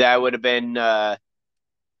that would have been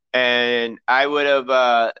and I would have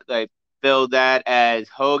like filled that as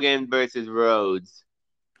Hogan versus Rhodes,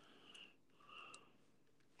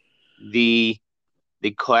 the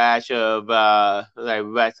the clash of like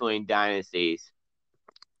wrestling dynasties.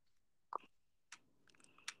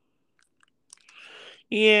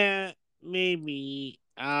 Yeah, maybe.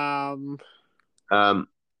 Um,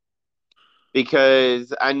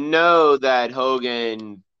 because I know that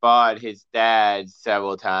Hogan fought his dad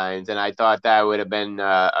several times, and I thought that would have been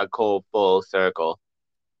a cool full circle.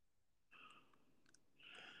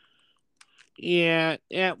 Yeah,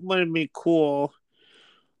 that would have been cool.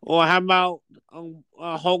 Or how about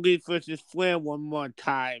Hogan versus Flair one more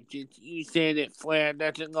time? Since you said that Flair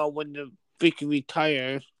doesn't know when to freaking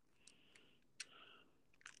retire.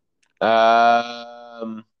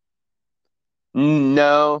 Um,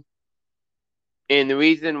 no, and the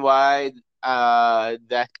reason why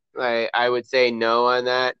that I would say no on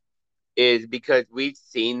that is because we've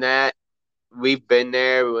seen that, we've been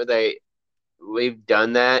there, we've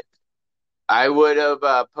done that. I would have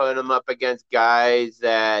put him up against guys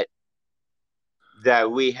that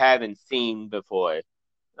we haven't seen before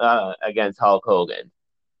against Hulk Hogan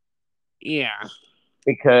Yeah,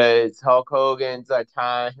 because Hulk Hogan's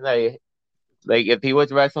time like if he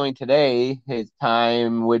was wrestling today, his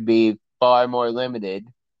time would be far more limited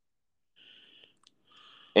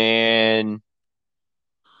and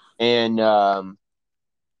and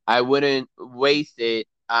I wouldn't waste it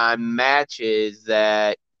on matches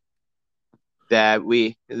that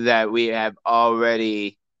we have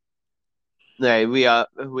already we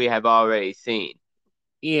have already seen.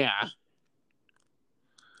 yeah,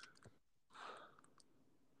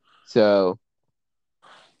 So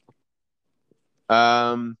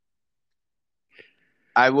um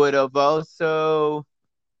I would have also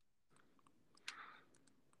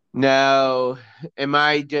now am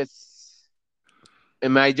I just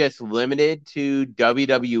limited to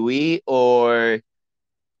WWE or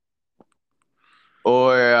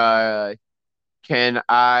can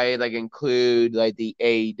I like include like the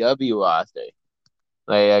AEW roster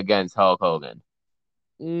like against Hulk Hogan?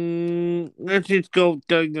 let's just go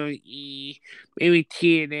WWE. Maybe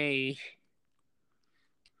TNA.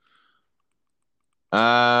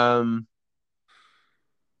 Um,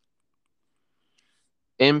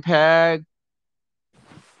 Impact.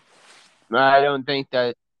 I don't think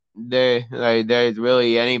that there's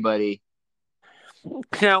really anybody.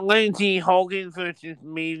 So Lindsay Hogan versus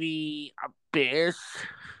maybe Abyss.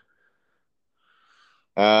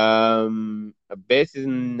 Abyss is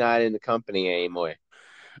not in the company anymore.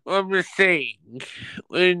 I'm just saying,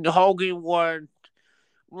 when Hogan was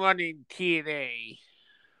running TNA,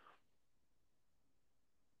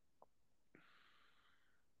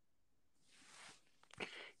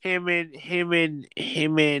 him and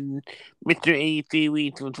Mr. 83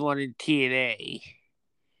 Weeks was running TNA.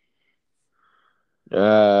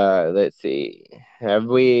 Let's see. Have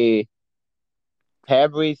we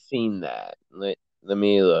seen that? Let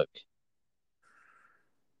me look.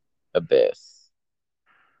 Abyss.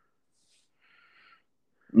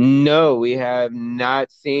 No, we have not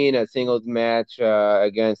seen a singles match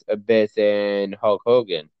against Abyss and Hulk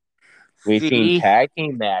Hogan. We've seen See, tag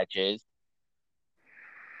team matches,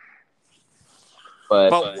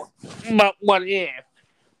 but but but what if?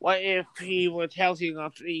 What if he was healthy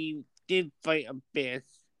enough? He did fight Abyss.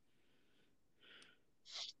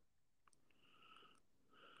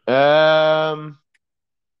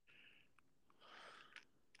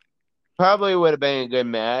 probably would have been a good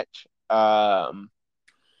match.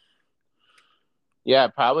 Yeah,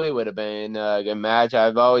 probably would have been a good match.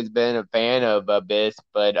 I've always been a fan of Abyss,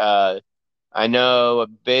 but I know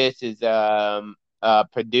Abyss is a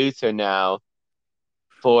producer now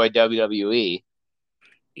for WWE.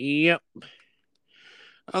 Yep.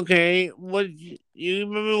 Okay. You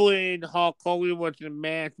remember when Hulk Hogan was the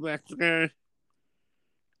masked wrestler?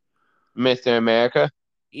 Mr. America.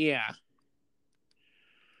 Yeah.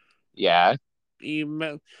 Yeah,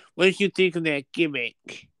 What did you think of that gimmick?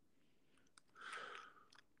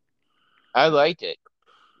 I liked it.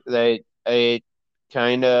 Like it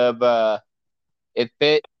kind of it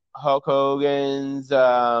fit Hulk Hogan's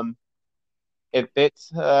it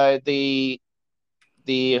fits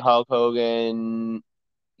the Hulk Hogan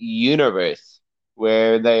universe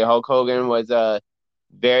where the Hulk Hogan was a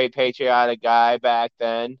very patriotic guy back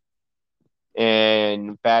then,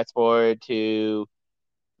 and fast forward to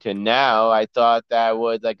now, I thought that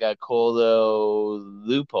was like a cool little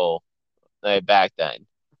loophole like back then,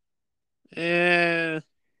 Uh,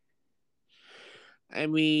 I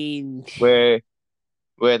mean, where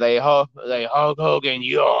like Hulk Hogan,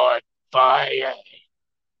 you're fired,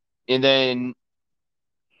 and then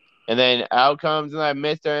out comes like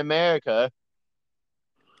Mr. America.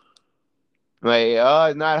 Like, oh,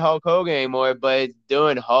 it's not Hulk Hogan anymore, but it's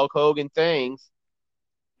doing Hulk Hogan things.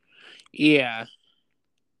 yeah.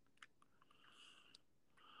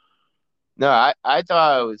 No, I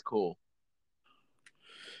thought it was cool.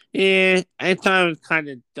 Yeah, I thought it was kind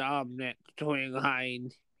of dumb, that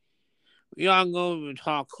storyline. We all go with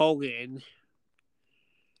Hulk Hogan.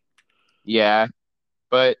 Yeah,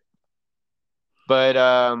 but but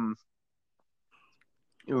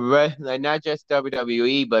like not just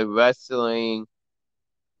WWE, but wrestling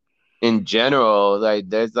in general. Like,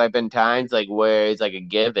 there's like been times like where it's like a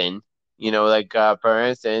given. Like for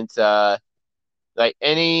instance, like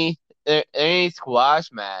any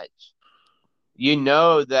squash match.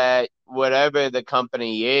 That whatever the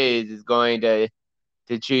company is going to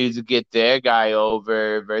choose to get their guy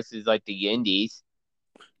over versus like the indies,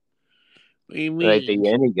 What do you like the mean?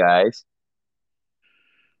 indie guys.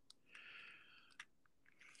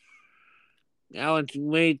 That was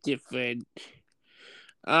way different.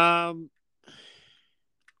 Um,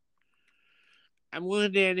 I'm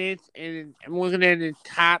looking at it, and I'm looking at the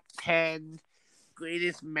top 10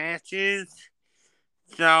 greatest matches.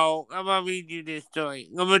 So, I'm gonna read you this story.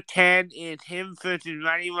 Number 10 is him versus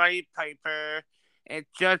Roddy Piper at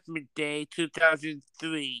Judgment Day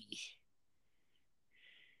 2003.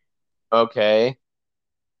 Okay,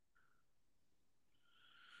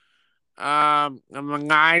 Number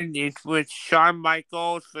 9 is with Shawn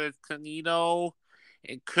Michaels versus Canelo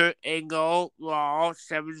and Kurt Angle, Raw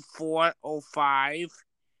 7405.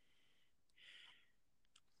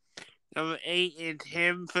 Number 8 is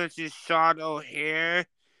him versus Sean O'Hare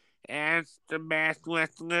as the masked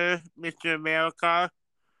wrestler, Mr. America.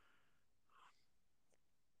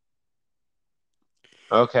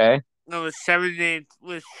 okay, Number 7 is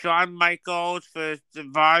with Shawn Michaels versus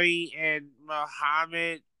Davari and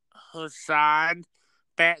Muhammad Hassan,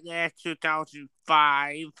 Backlash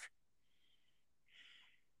 2005.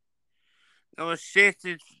 Number 6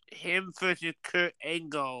 is him versus Kurt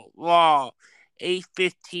Angle, Raw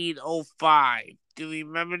 8/15/05. Do you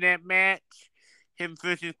remember that match? Him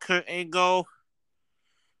versus Kurt Angle?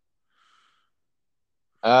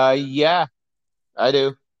 yeah, I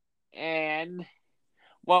do. And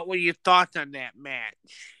what were your thoughts on that match?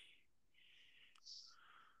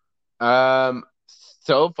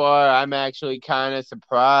 So far, I'm actually kind of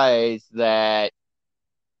surprised that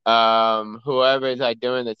whoever is like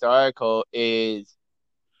doing this article is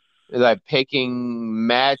like picking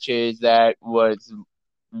matches that was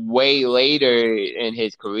way later in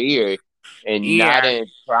his career and not Yeah, in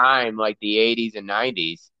prime like the 80s and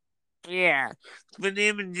 90s. yeah. But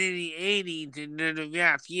him in the 80s and then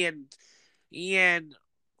he had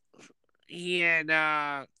he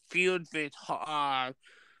had feuds with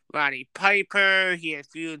Roddy Piper. He had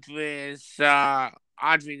feuds with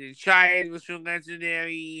Andre the Giant, which was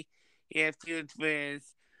legendary. He had feuds with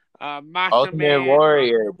Macho Ultimate Man,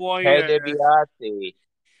 Warrior, Ultimate Ted Warrior. DiBiase.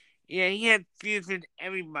 Yeah, he had feuds with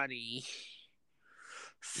everybody.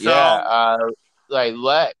 Yeah, So like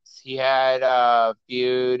Lex. He had a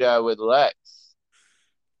feud with Lex.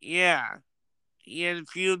 yeah, he had a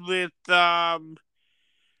feud with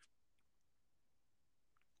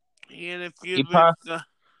he had a He feud with pro-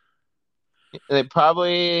 they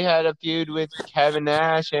probably had a feud with Kevin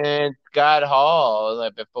Nash and Scott Hall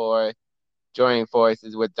like before joining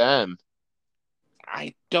forces with them.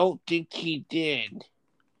 I don't think he did.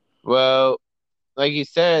 Well, like you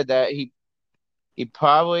said, that he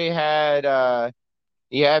probably had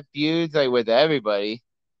feuds like with everybody.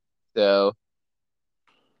 So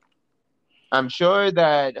I'm sure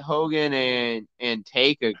that Hogan and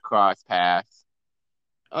Taker cross paths.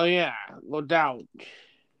 Oh yeah, no doubt.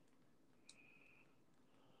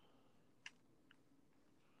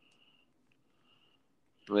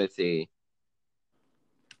 Let's see.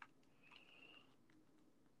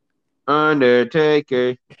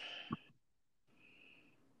 Undertaker.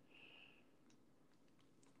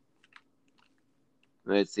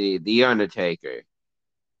 Let's see. The Undertaker.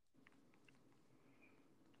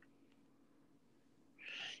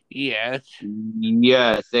 Yes.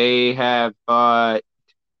 Yes, they have fought.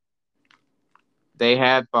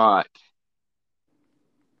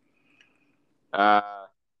 Uh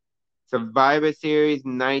Survivor Series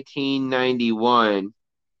 1991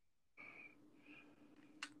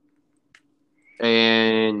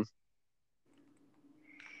 and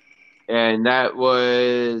that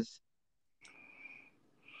was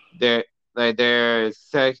their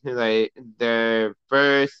their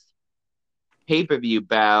first pay-per-view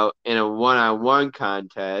bout in a one-on-one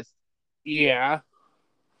contest, Yeah.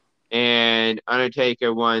 and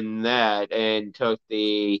Undertaker won that and took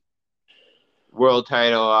the world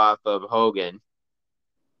title off of Hogan.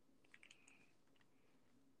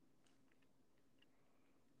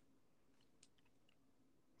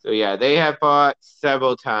 So yeah, they have fought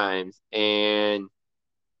several times. And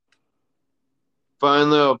fun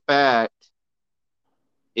little fact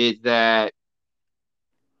is that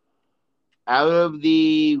out of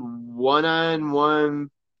the one-on-one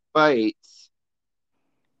fights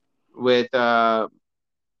with uh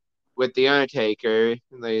with the Undertaker,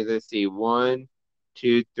 let's see, one,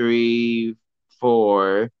 two, three,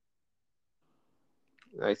 four.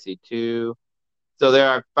 I see two. So there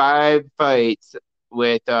are five fights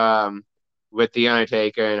with the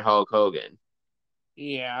Undertaker and Hulk Hogan.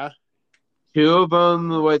 Yeah. Two of them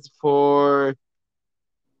was for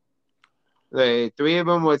three of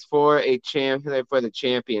them was for for the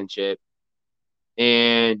championship,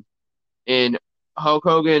 and and Hulk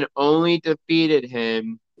Hogan only defeated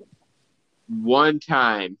him one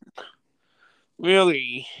time.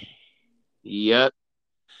 Really? Yep.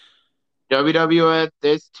 WWF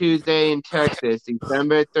this Tuesday in Texas,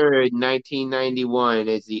 December 3rd, 1991,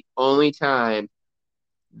 is the only time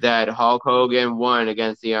that Hulk Hogan won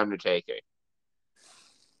against The Undertaker.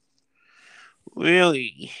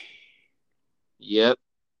 Really? Yep.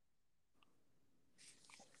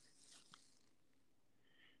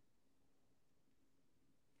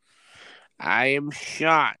 I am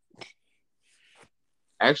shocked.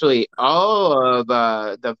 Actually, all of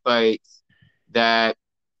the fights that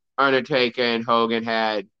Undertaker and Hogan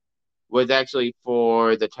had was actually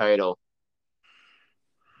for the title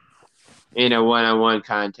in a one-on-one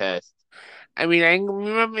contest. I mean, I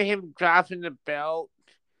remember him dropping the belt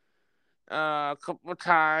a couple of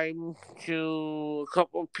times to a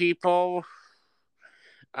couple of people.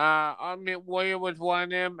 Ultimate Warrior was one of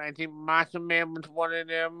them. I think Macho Man was one of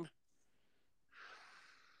them.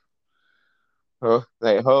 Oh,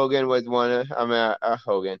 like Hogan was one of,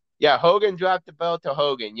 Hogan. Yeah, Hogan dropped the belt to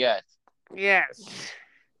Hogan. Yes. Yes.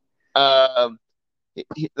 Um,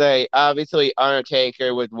 like obviously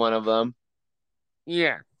Undertaker was one of them.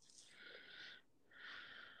 Yeah.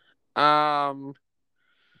 Um.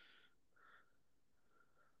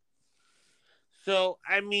 So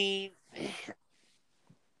I mean,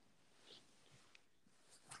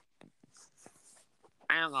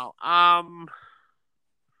 I don't know.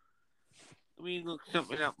 Let me look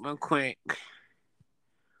something up real quick.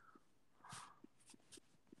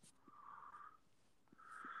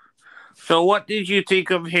 So, what did you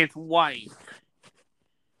think of his wife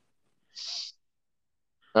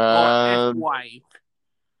or Um, ex-wife?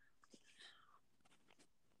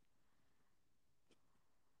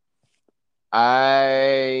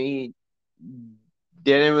 I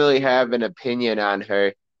didn't really have an opinion on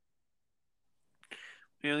her.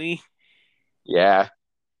 Really? Yeah.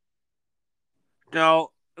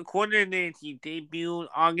 So, according to this, he debuted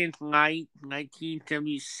August 9th,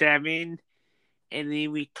 1977, and he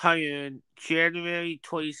retired January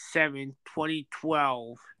 27th,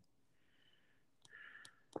 2012.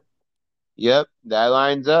 Yep, that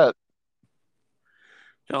lines up.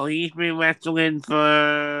 So, he's been wrestling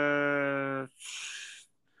for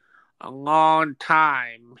a long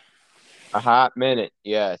time. A hot minute.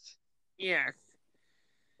 Yes. Yes.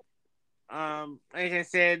 Like I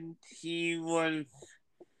said, he was,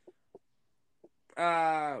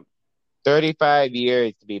 uh, 35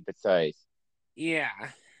 years to be precise. yeah,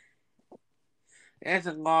 that's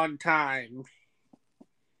a long time.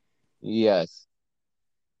 Yes.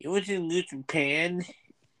 It was in New Japan.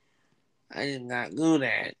 I did not know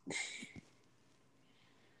that.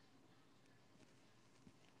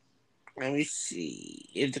 Let me see.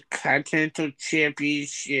 It's a Continental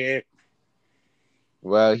Championship.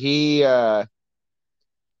 Well, he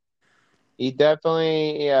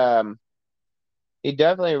definitely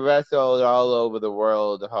wrestled all over the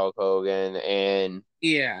world, Hulk Hogan,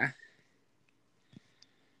 Yeah.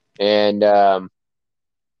 and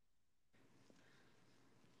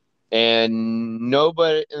and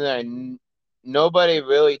nobody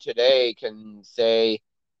really today can say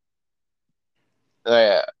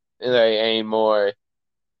like, anymore.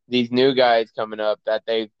 These new guys coming up that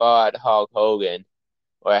they fought Hulk Hogan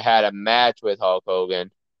or had a match with Hulk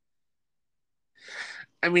Hogan.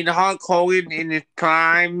 I mean, Hulk Hogan in his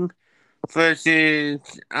prime versus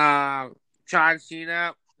uh, John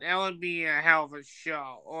Cena. That would be a hell of a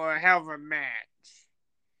show or a hell of a match.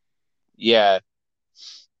 Yeah,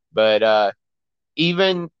 but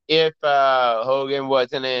even if Hogan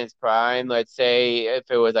wasn't in his prime, let's say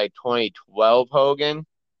if it was like 2012 Hogan,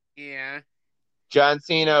 Yeah. John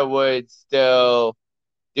Cena would still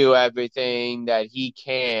do everything that he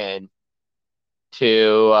can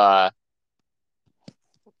to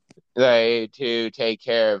to take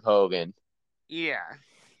care of Hogan. Yeah.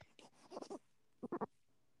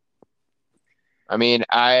 I mean,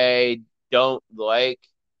 I don't like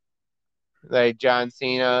John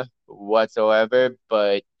Cena whatsoever,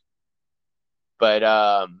 but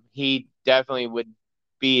he definitely would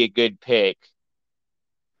be a good pick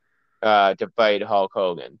to fight Hulk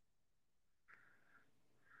Hogan.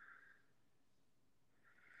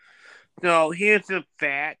 So here's the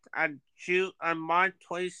fact: on March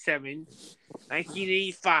 27,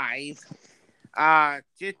 1985,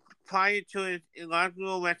 just prior to his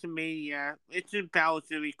inaugural WrestleMania, Richard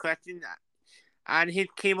Bowser requested on his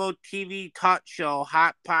cable TV talk show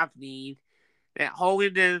Hot Properties that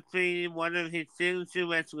Hogan demonstrated one of his signature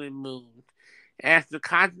wrestling moves. After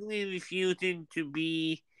constantly refusing to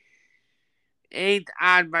be egged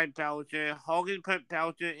on by Bowser, Hogan put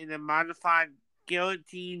Bowser in a modified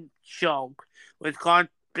guillotine choke, which caused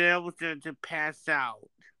Bowser to pass out.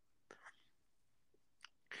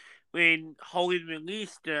 When Hogan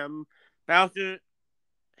released him, Bowser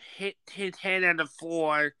hit his head on the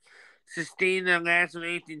floor, sustaining a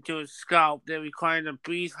laceration to his scalp that required a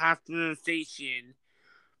brief hospitalization.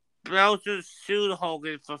 Bowser sued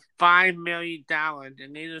Hogan for $5 million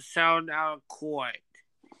and later settled out of court.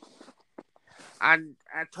 On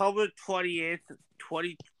October 20th,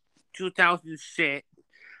 2006,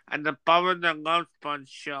 on the Bubba the Love Sponge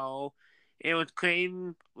show, it was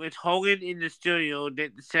claimed with Hogan in the studio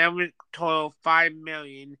that the settlement totaled $5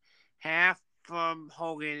 million, half from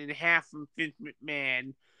Hogan and half from Vince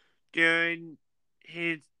McMahon during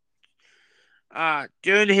his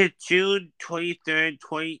June 23rd,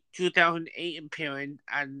 2008 appearance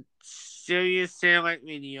on Sirius Satellite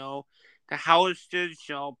Radio, The Howard Stern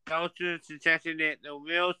Show, Belcher suggested that the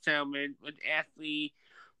real settlement was actually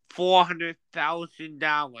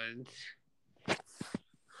 $400,000.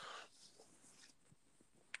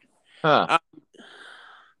 Huh. Uh,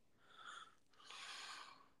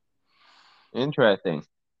 Interesting.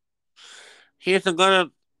 Here's another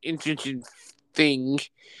interesting thing.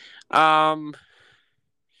 Um,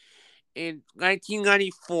 in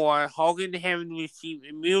 1994, Hogan, having received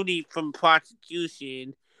immunity from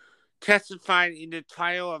prosecution, testified in the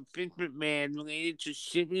trial of Vince McMahon related to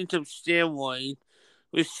shipments of steroids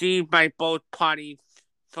received by both parties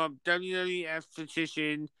from WWF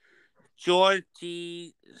physician George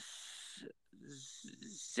T.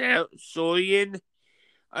 Sorian.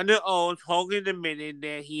 Under oath, Hogan admitted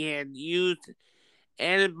that he had used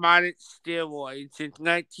anabolic steroids since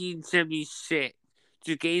 1976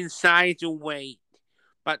 to gain size and weight,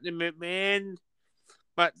 but McMahon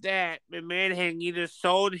had neither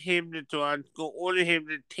sold him the drugs nor ordered him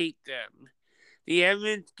to take them. The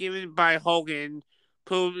evidence given by Hogan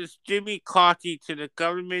proved extremely costly to the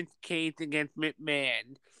government's case against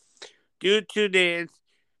McMahon. Due to this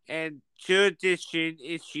and judicial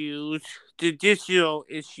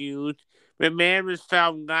issues, McMahon was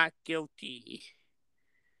found not guilty.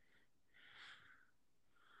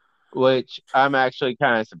 Which I'm actually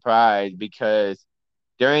kind of surprised because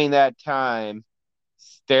during that time,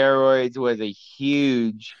 steroids was a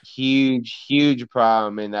huge, huge, huge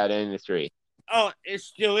problem in that industry. Oh, it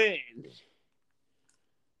still is.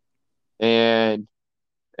 And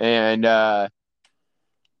and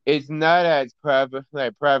it's not as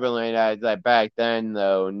prevalent as like back then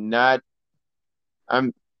though. Not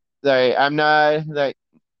I'm I'm not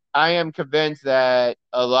I am convinced that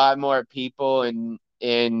a lot more people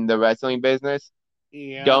in the wrestling business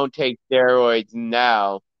Yeah. don't take steroids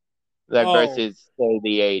now, like Oh, versus say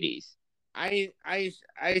the 80s. I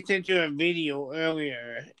sent you a video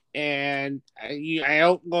earlier, and I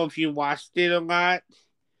don't know if you watched it or not,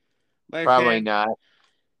 but it Probably said not.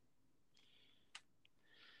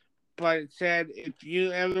 if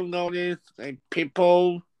you ever notice like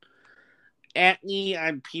people acne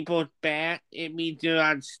on people's back, it means they're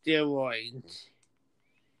on steroids.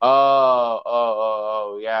 Yeah,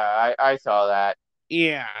 I saw that.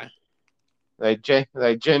 Yeah. Like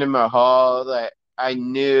Jinder Mahal, like I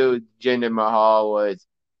knew Jinder Mahal was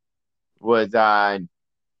on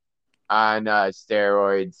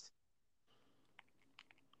steroids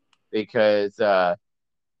because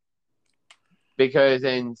because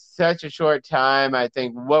in such a short time, I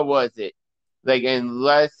think what was it? Like in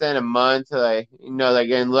less than a month, like like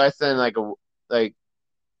in less than like a like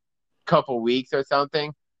couple weeks or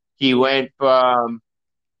something, he Yeah. went from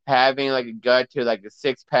having like a gut to like a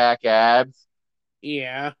six-pack abs.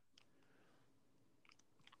 Yeah.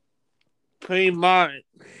 Pretty much.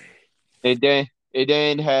 It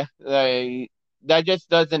didn't have like that just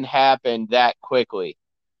doesn't happen that quickly.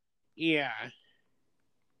 Yeah.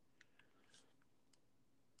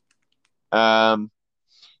 Um,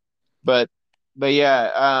 but but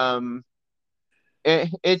yeah,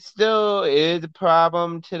 it still is a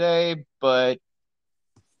problem today, but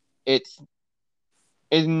it's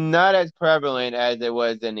is not as prevalent as it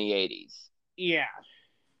was in the 80s. Yeah.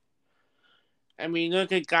 I mean,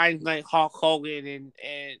 look at guys like Hulk Hogan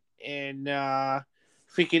and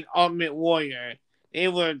freaking Ultimate Warrior. They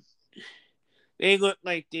were they looked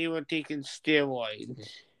like they were taking steroids.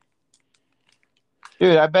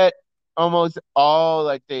 Dude, I bet almost all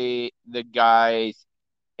like the guys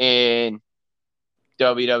in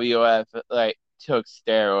WWF like took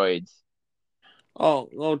steroids. Oh,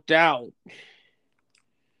 no doubt.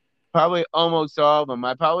 Probably almost all of them.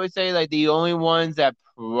 I'd probably say like the only ones that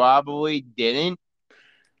probably didn't,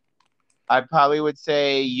 I probably would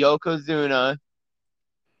say Yokozuna,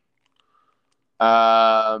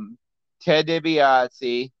 um, Ted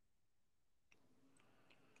DiBiase,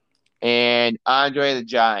 and Andre the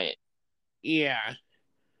Giant. Yeah.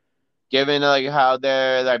 Given like how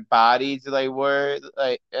their like bodies like were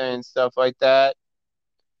like and stuff like that.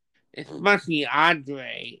 Especially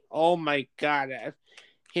Andre. Oh my god.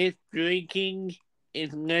 His drinking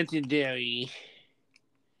is legendary.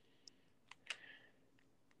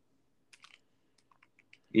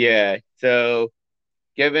 Yeah. So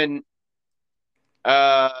given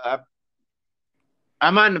uh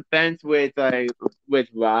I'm on the fence with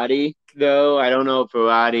Roddy though. I don't know if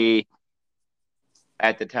Roddy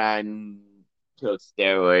at the time took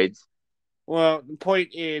steroids. Well, the point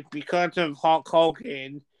is, because of Hulk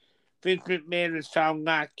Hogan, Vince McMahon is found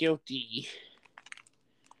not guilty.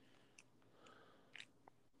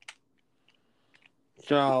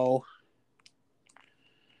 So,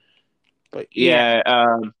 but yeah.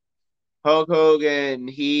 Yeah, Hulk Hogan,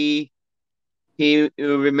 he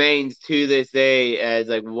remains to this day as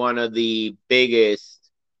like one of the biggest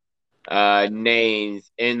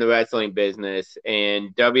names in the wrestling business,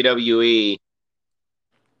 and WWE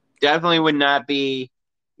definitely would not be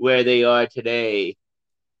where they are today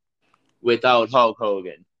without Hulk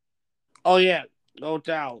Hogan. Oh yeah, no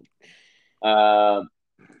doubt. Um,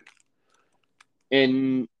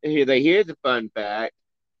 and here's a fun fact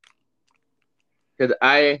because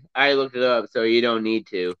I looked it up, so you don't need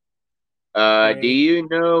to. Do Okay. you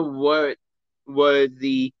know what was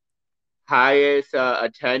the highest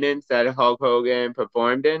attendance that Hulk Hogan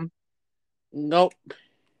performed in? Nope.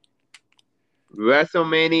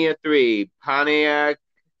 WrestleMania 3, Pontiac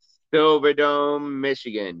Silverdome,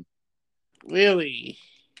 Michigan. Really?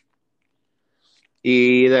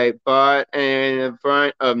 He like fought in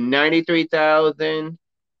front of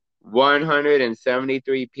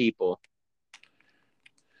 93,173 people.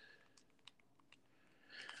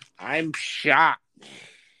 I'm shocked.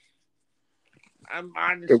 I'm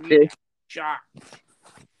honestly Consi- shocked.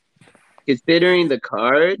 Considering the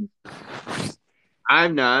card,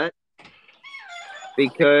 I'm not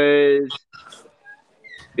because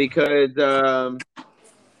because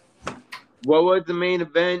what was the main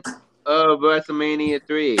event of WrestleMania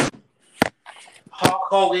 3? Hulk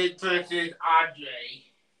Hogan versus Andre.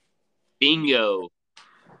 Bingo.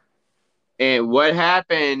 And what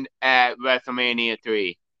happened at WrestleMania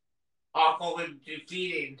 3? Hulk Hogan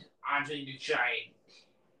defeated Andre the Giant.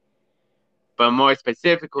 But more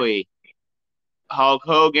specifically, Hulk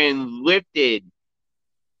Hogan lifted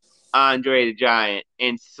Andre the Giant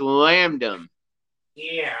and slammed him.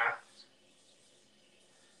 Yeah.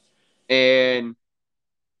 And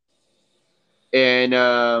and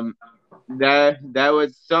that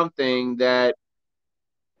was something that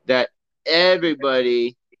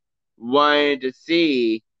everybody wanted to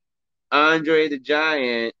see Andre the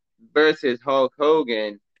Giant versus Hulk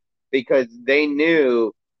Hogan because they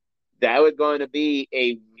knew that was going to be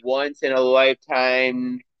a once in a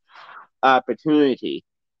lifetime opportunity.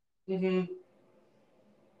 Mm-hmm.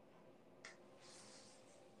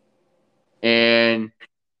 And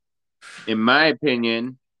in my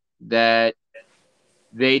opinion, that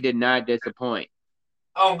they did not disappoint.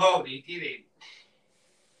 Oh no, they didn't.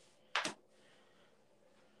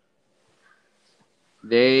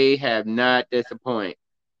 They have not disappointed.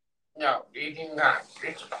 No, they did not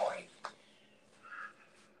disappoint.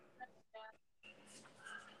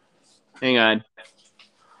 Hang on.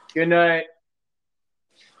 Good night.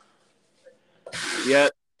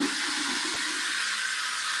 Yep.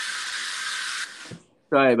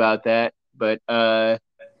 Sorry about that. But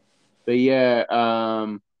yeah,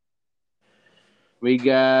 we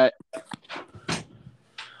got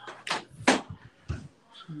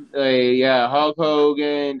yeah, Hulk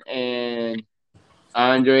Hogan and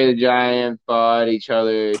Andre the Giant fought each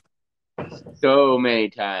other so many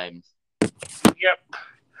times. Yep.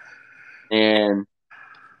 And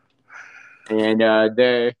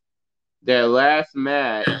their last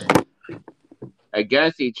match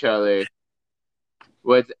against each other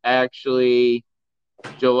was actually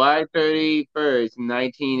July 31st,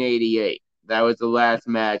 1988. That was the last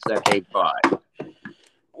match that they fought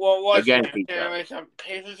What was it? against Was each it other. like a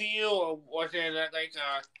pay per view, or was it like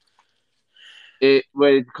a? It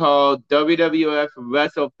was called WWF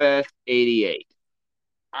WrestleFest 88.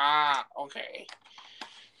 Ah, okay.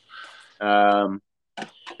 Um,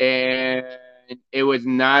 and it was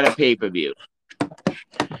not a pay-per-view.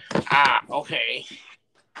 Ah, okay.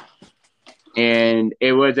 And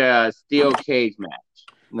it was a steel cage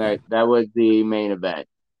match. That was the main event.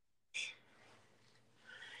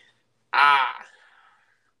 Ah.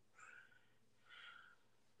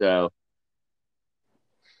 So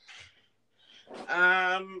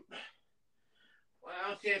Um. What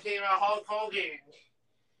else can I say about Hulk Hogan?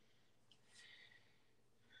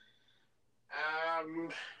 Um.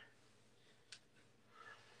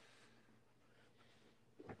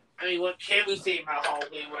 I mean, what can we say about Hulk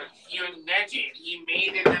Hogan? He was a legend. He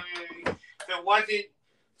made it. If it wasn't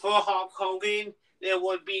for Hulk Hogan, there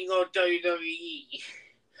would be no WWE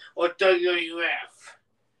or WWF.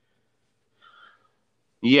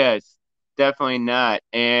 yes, definitely not.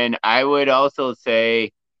 And I would also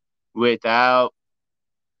say without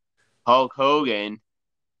Hulk Hogan,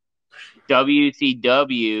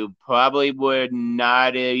 WCW probably would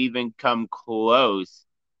not even come close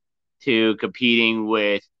to competing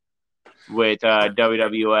with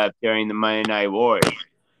WWF during the Monday Night Wars.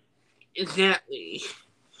 Exactly.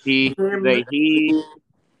 He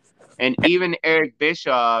and even Eric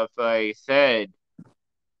Bischoff said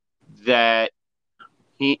that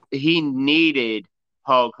he needed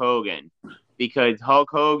Hulk Hogan because Hulk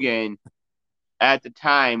Hogan at the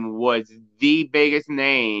time was the biggest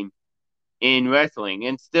name in wrestling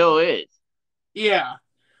and still is. Yeah.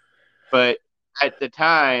 But at the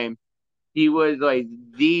time, he was like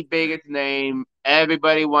the biggest name.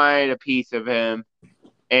 Everybody wanted a piece of him,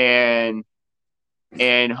 and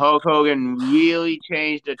Hulk Hogan really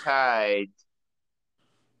changed the tides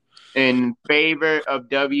in favor of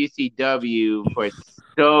WCW for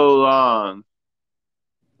so long.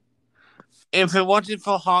 If it wasn't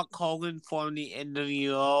for Hulk Hogan from the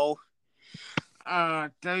NWO,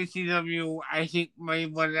 WCW, I think,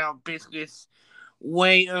 might run out of business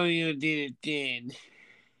way earlier than it did.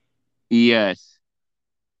 Yes,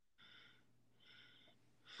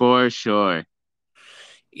 for sure.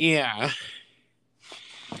 Yeah.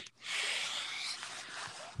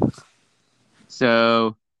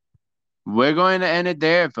 So we're going to end it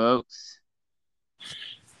there, folks.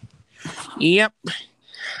 Yep.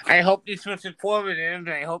 I hope this was informative.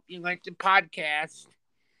 I hope you liked the podcast.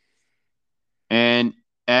 And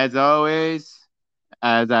as always,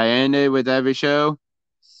 as I ended with every show,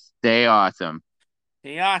 stay awesome.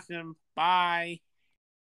 Stay awesome. Bye.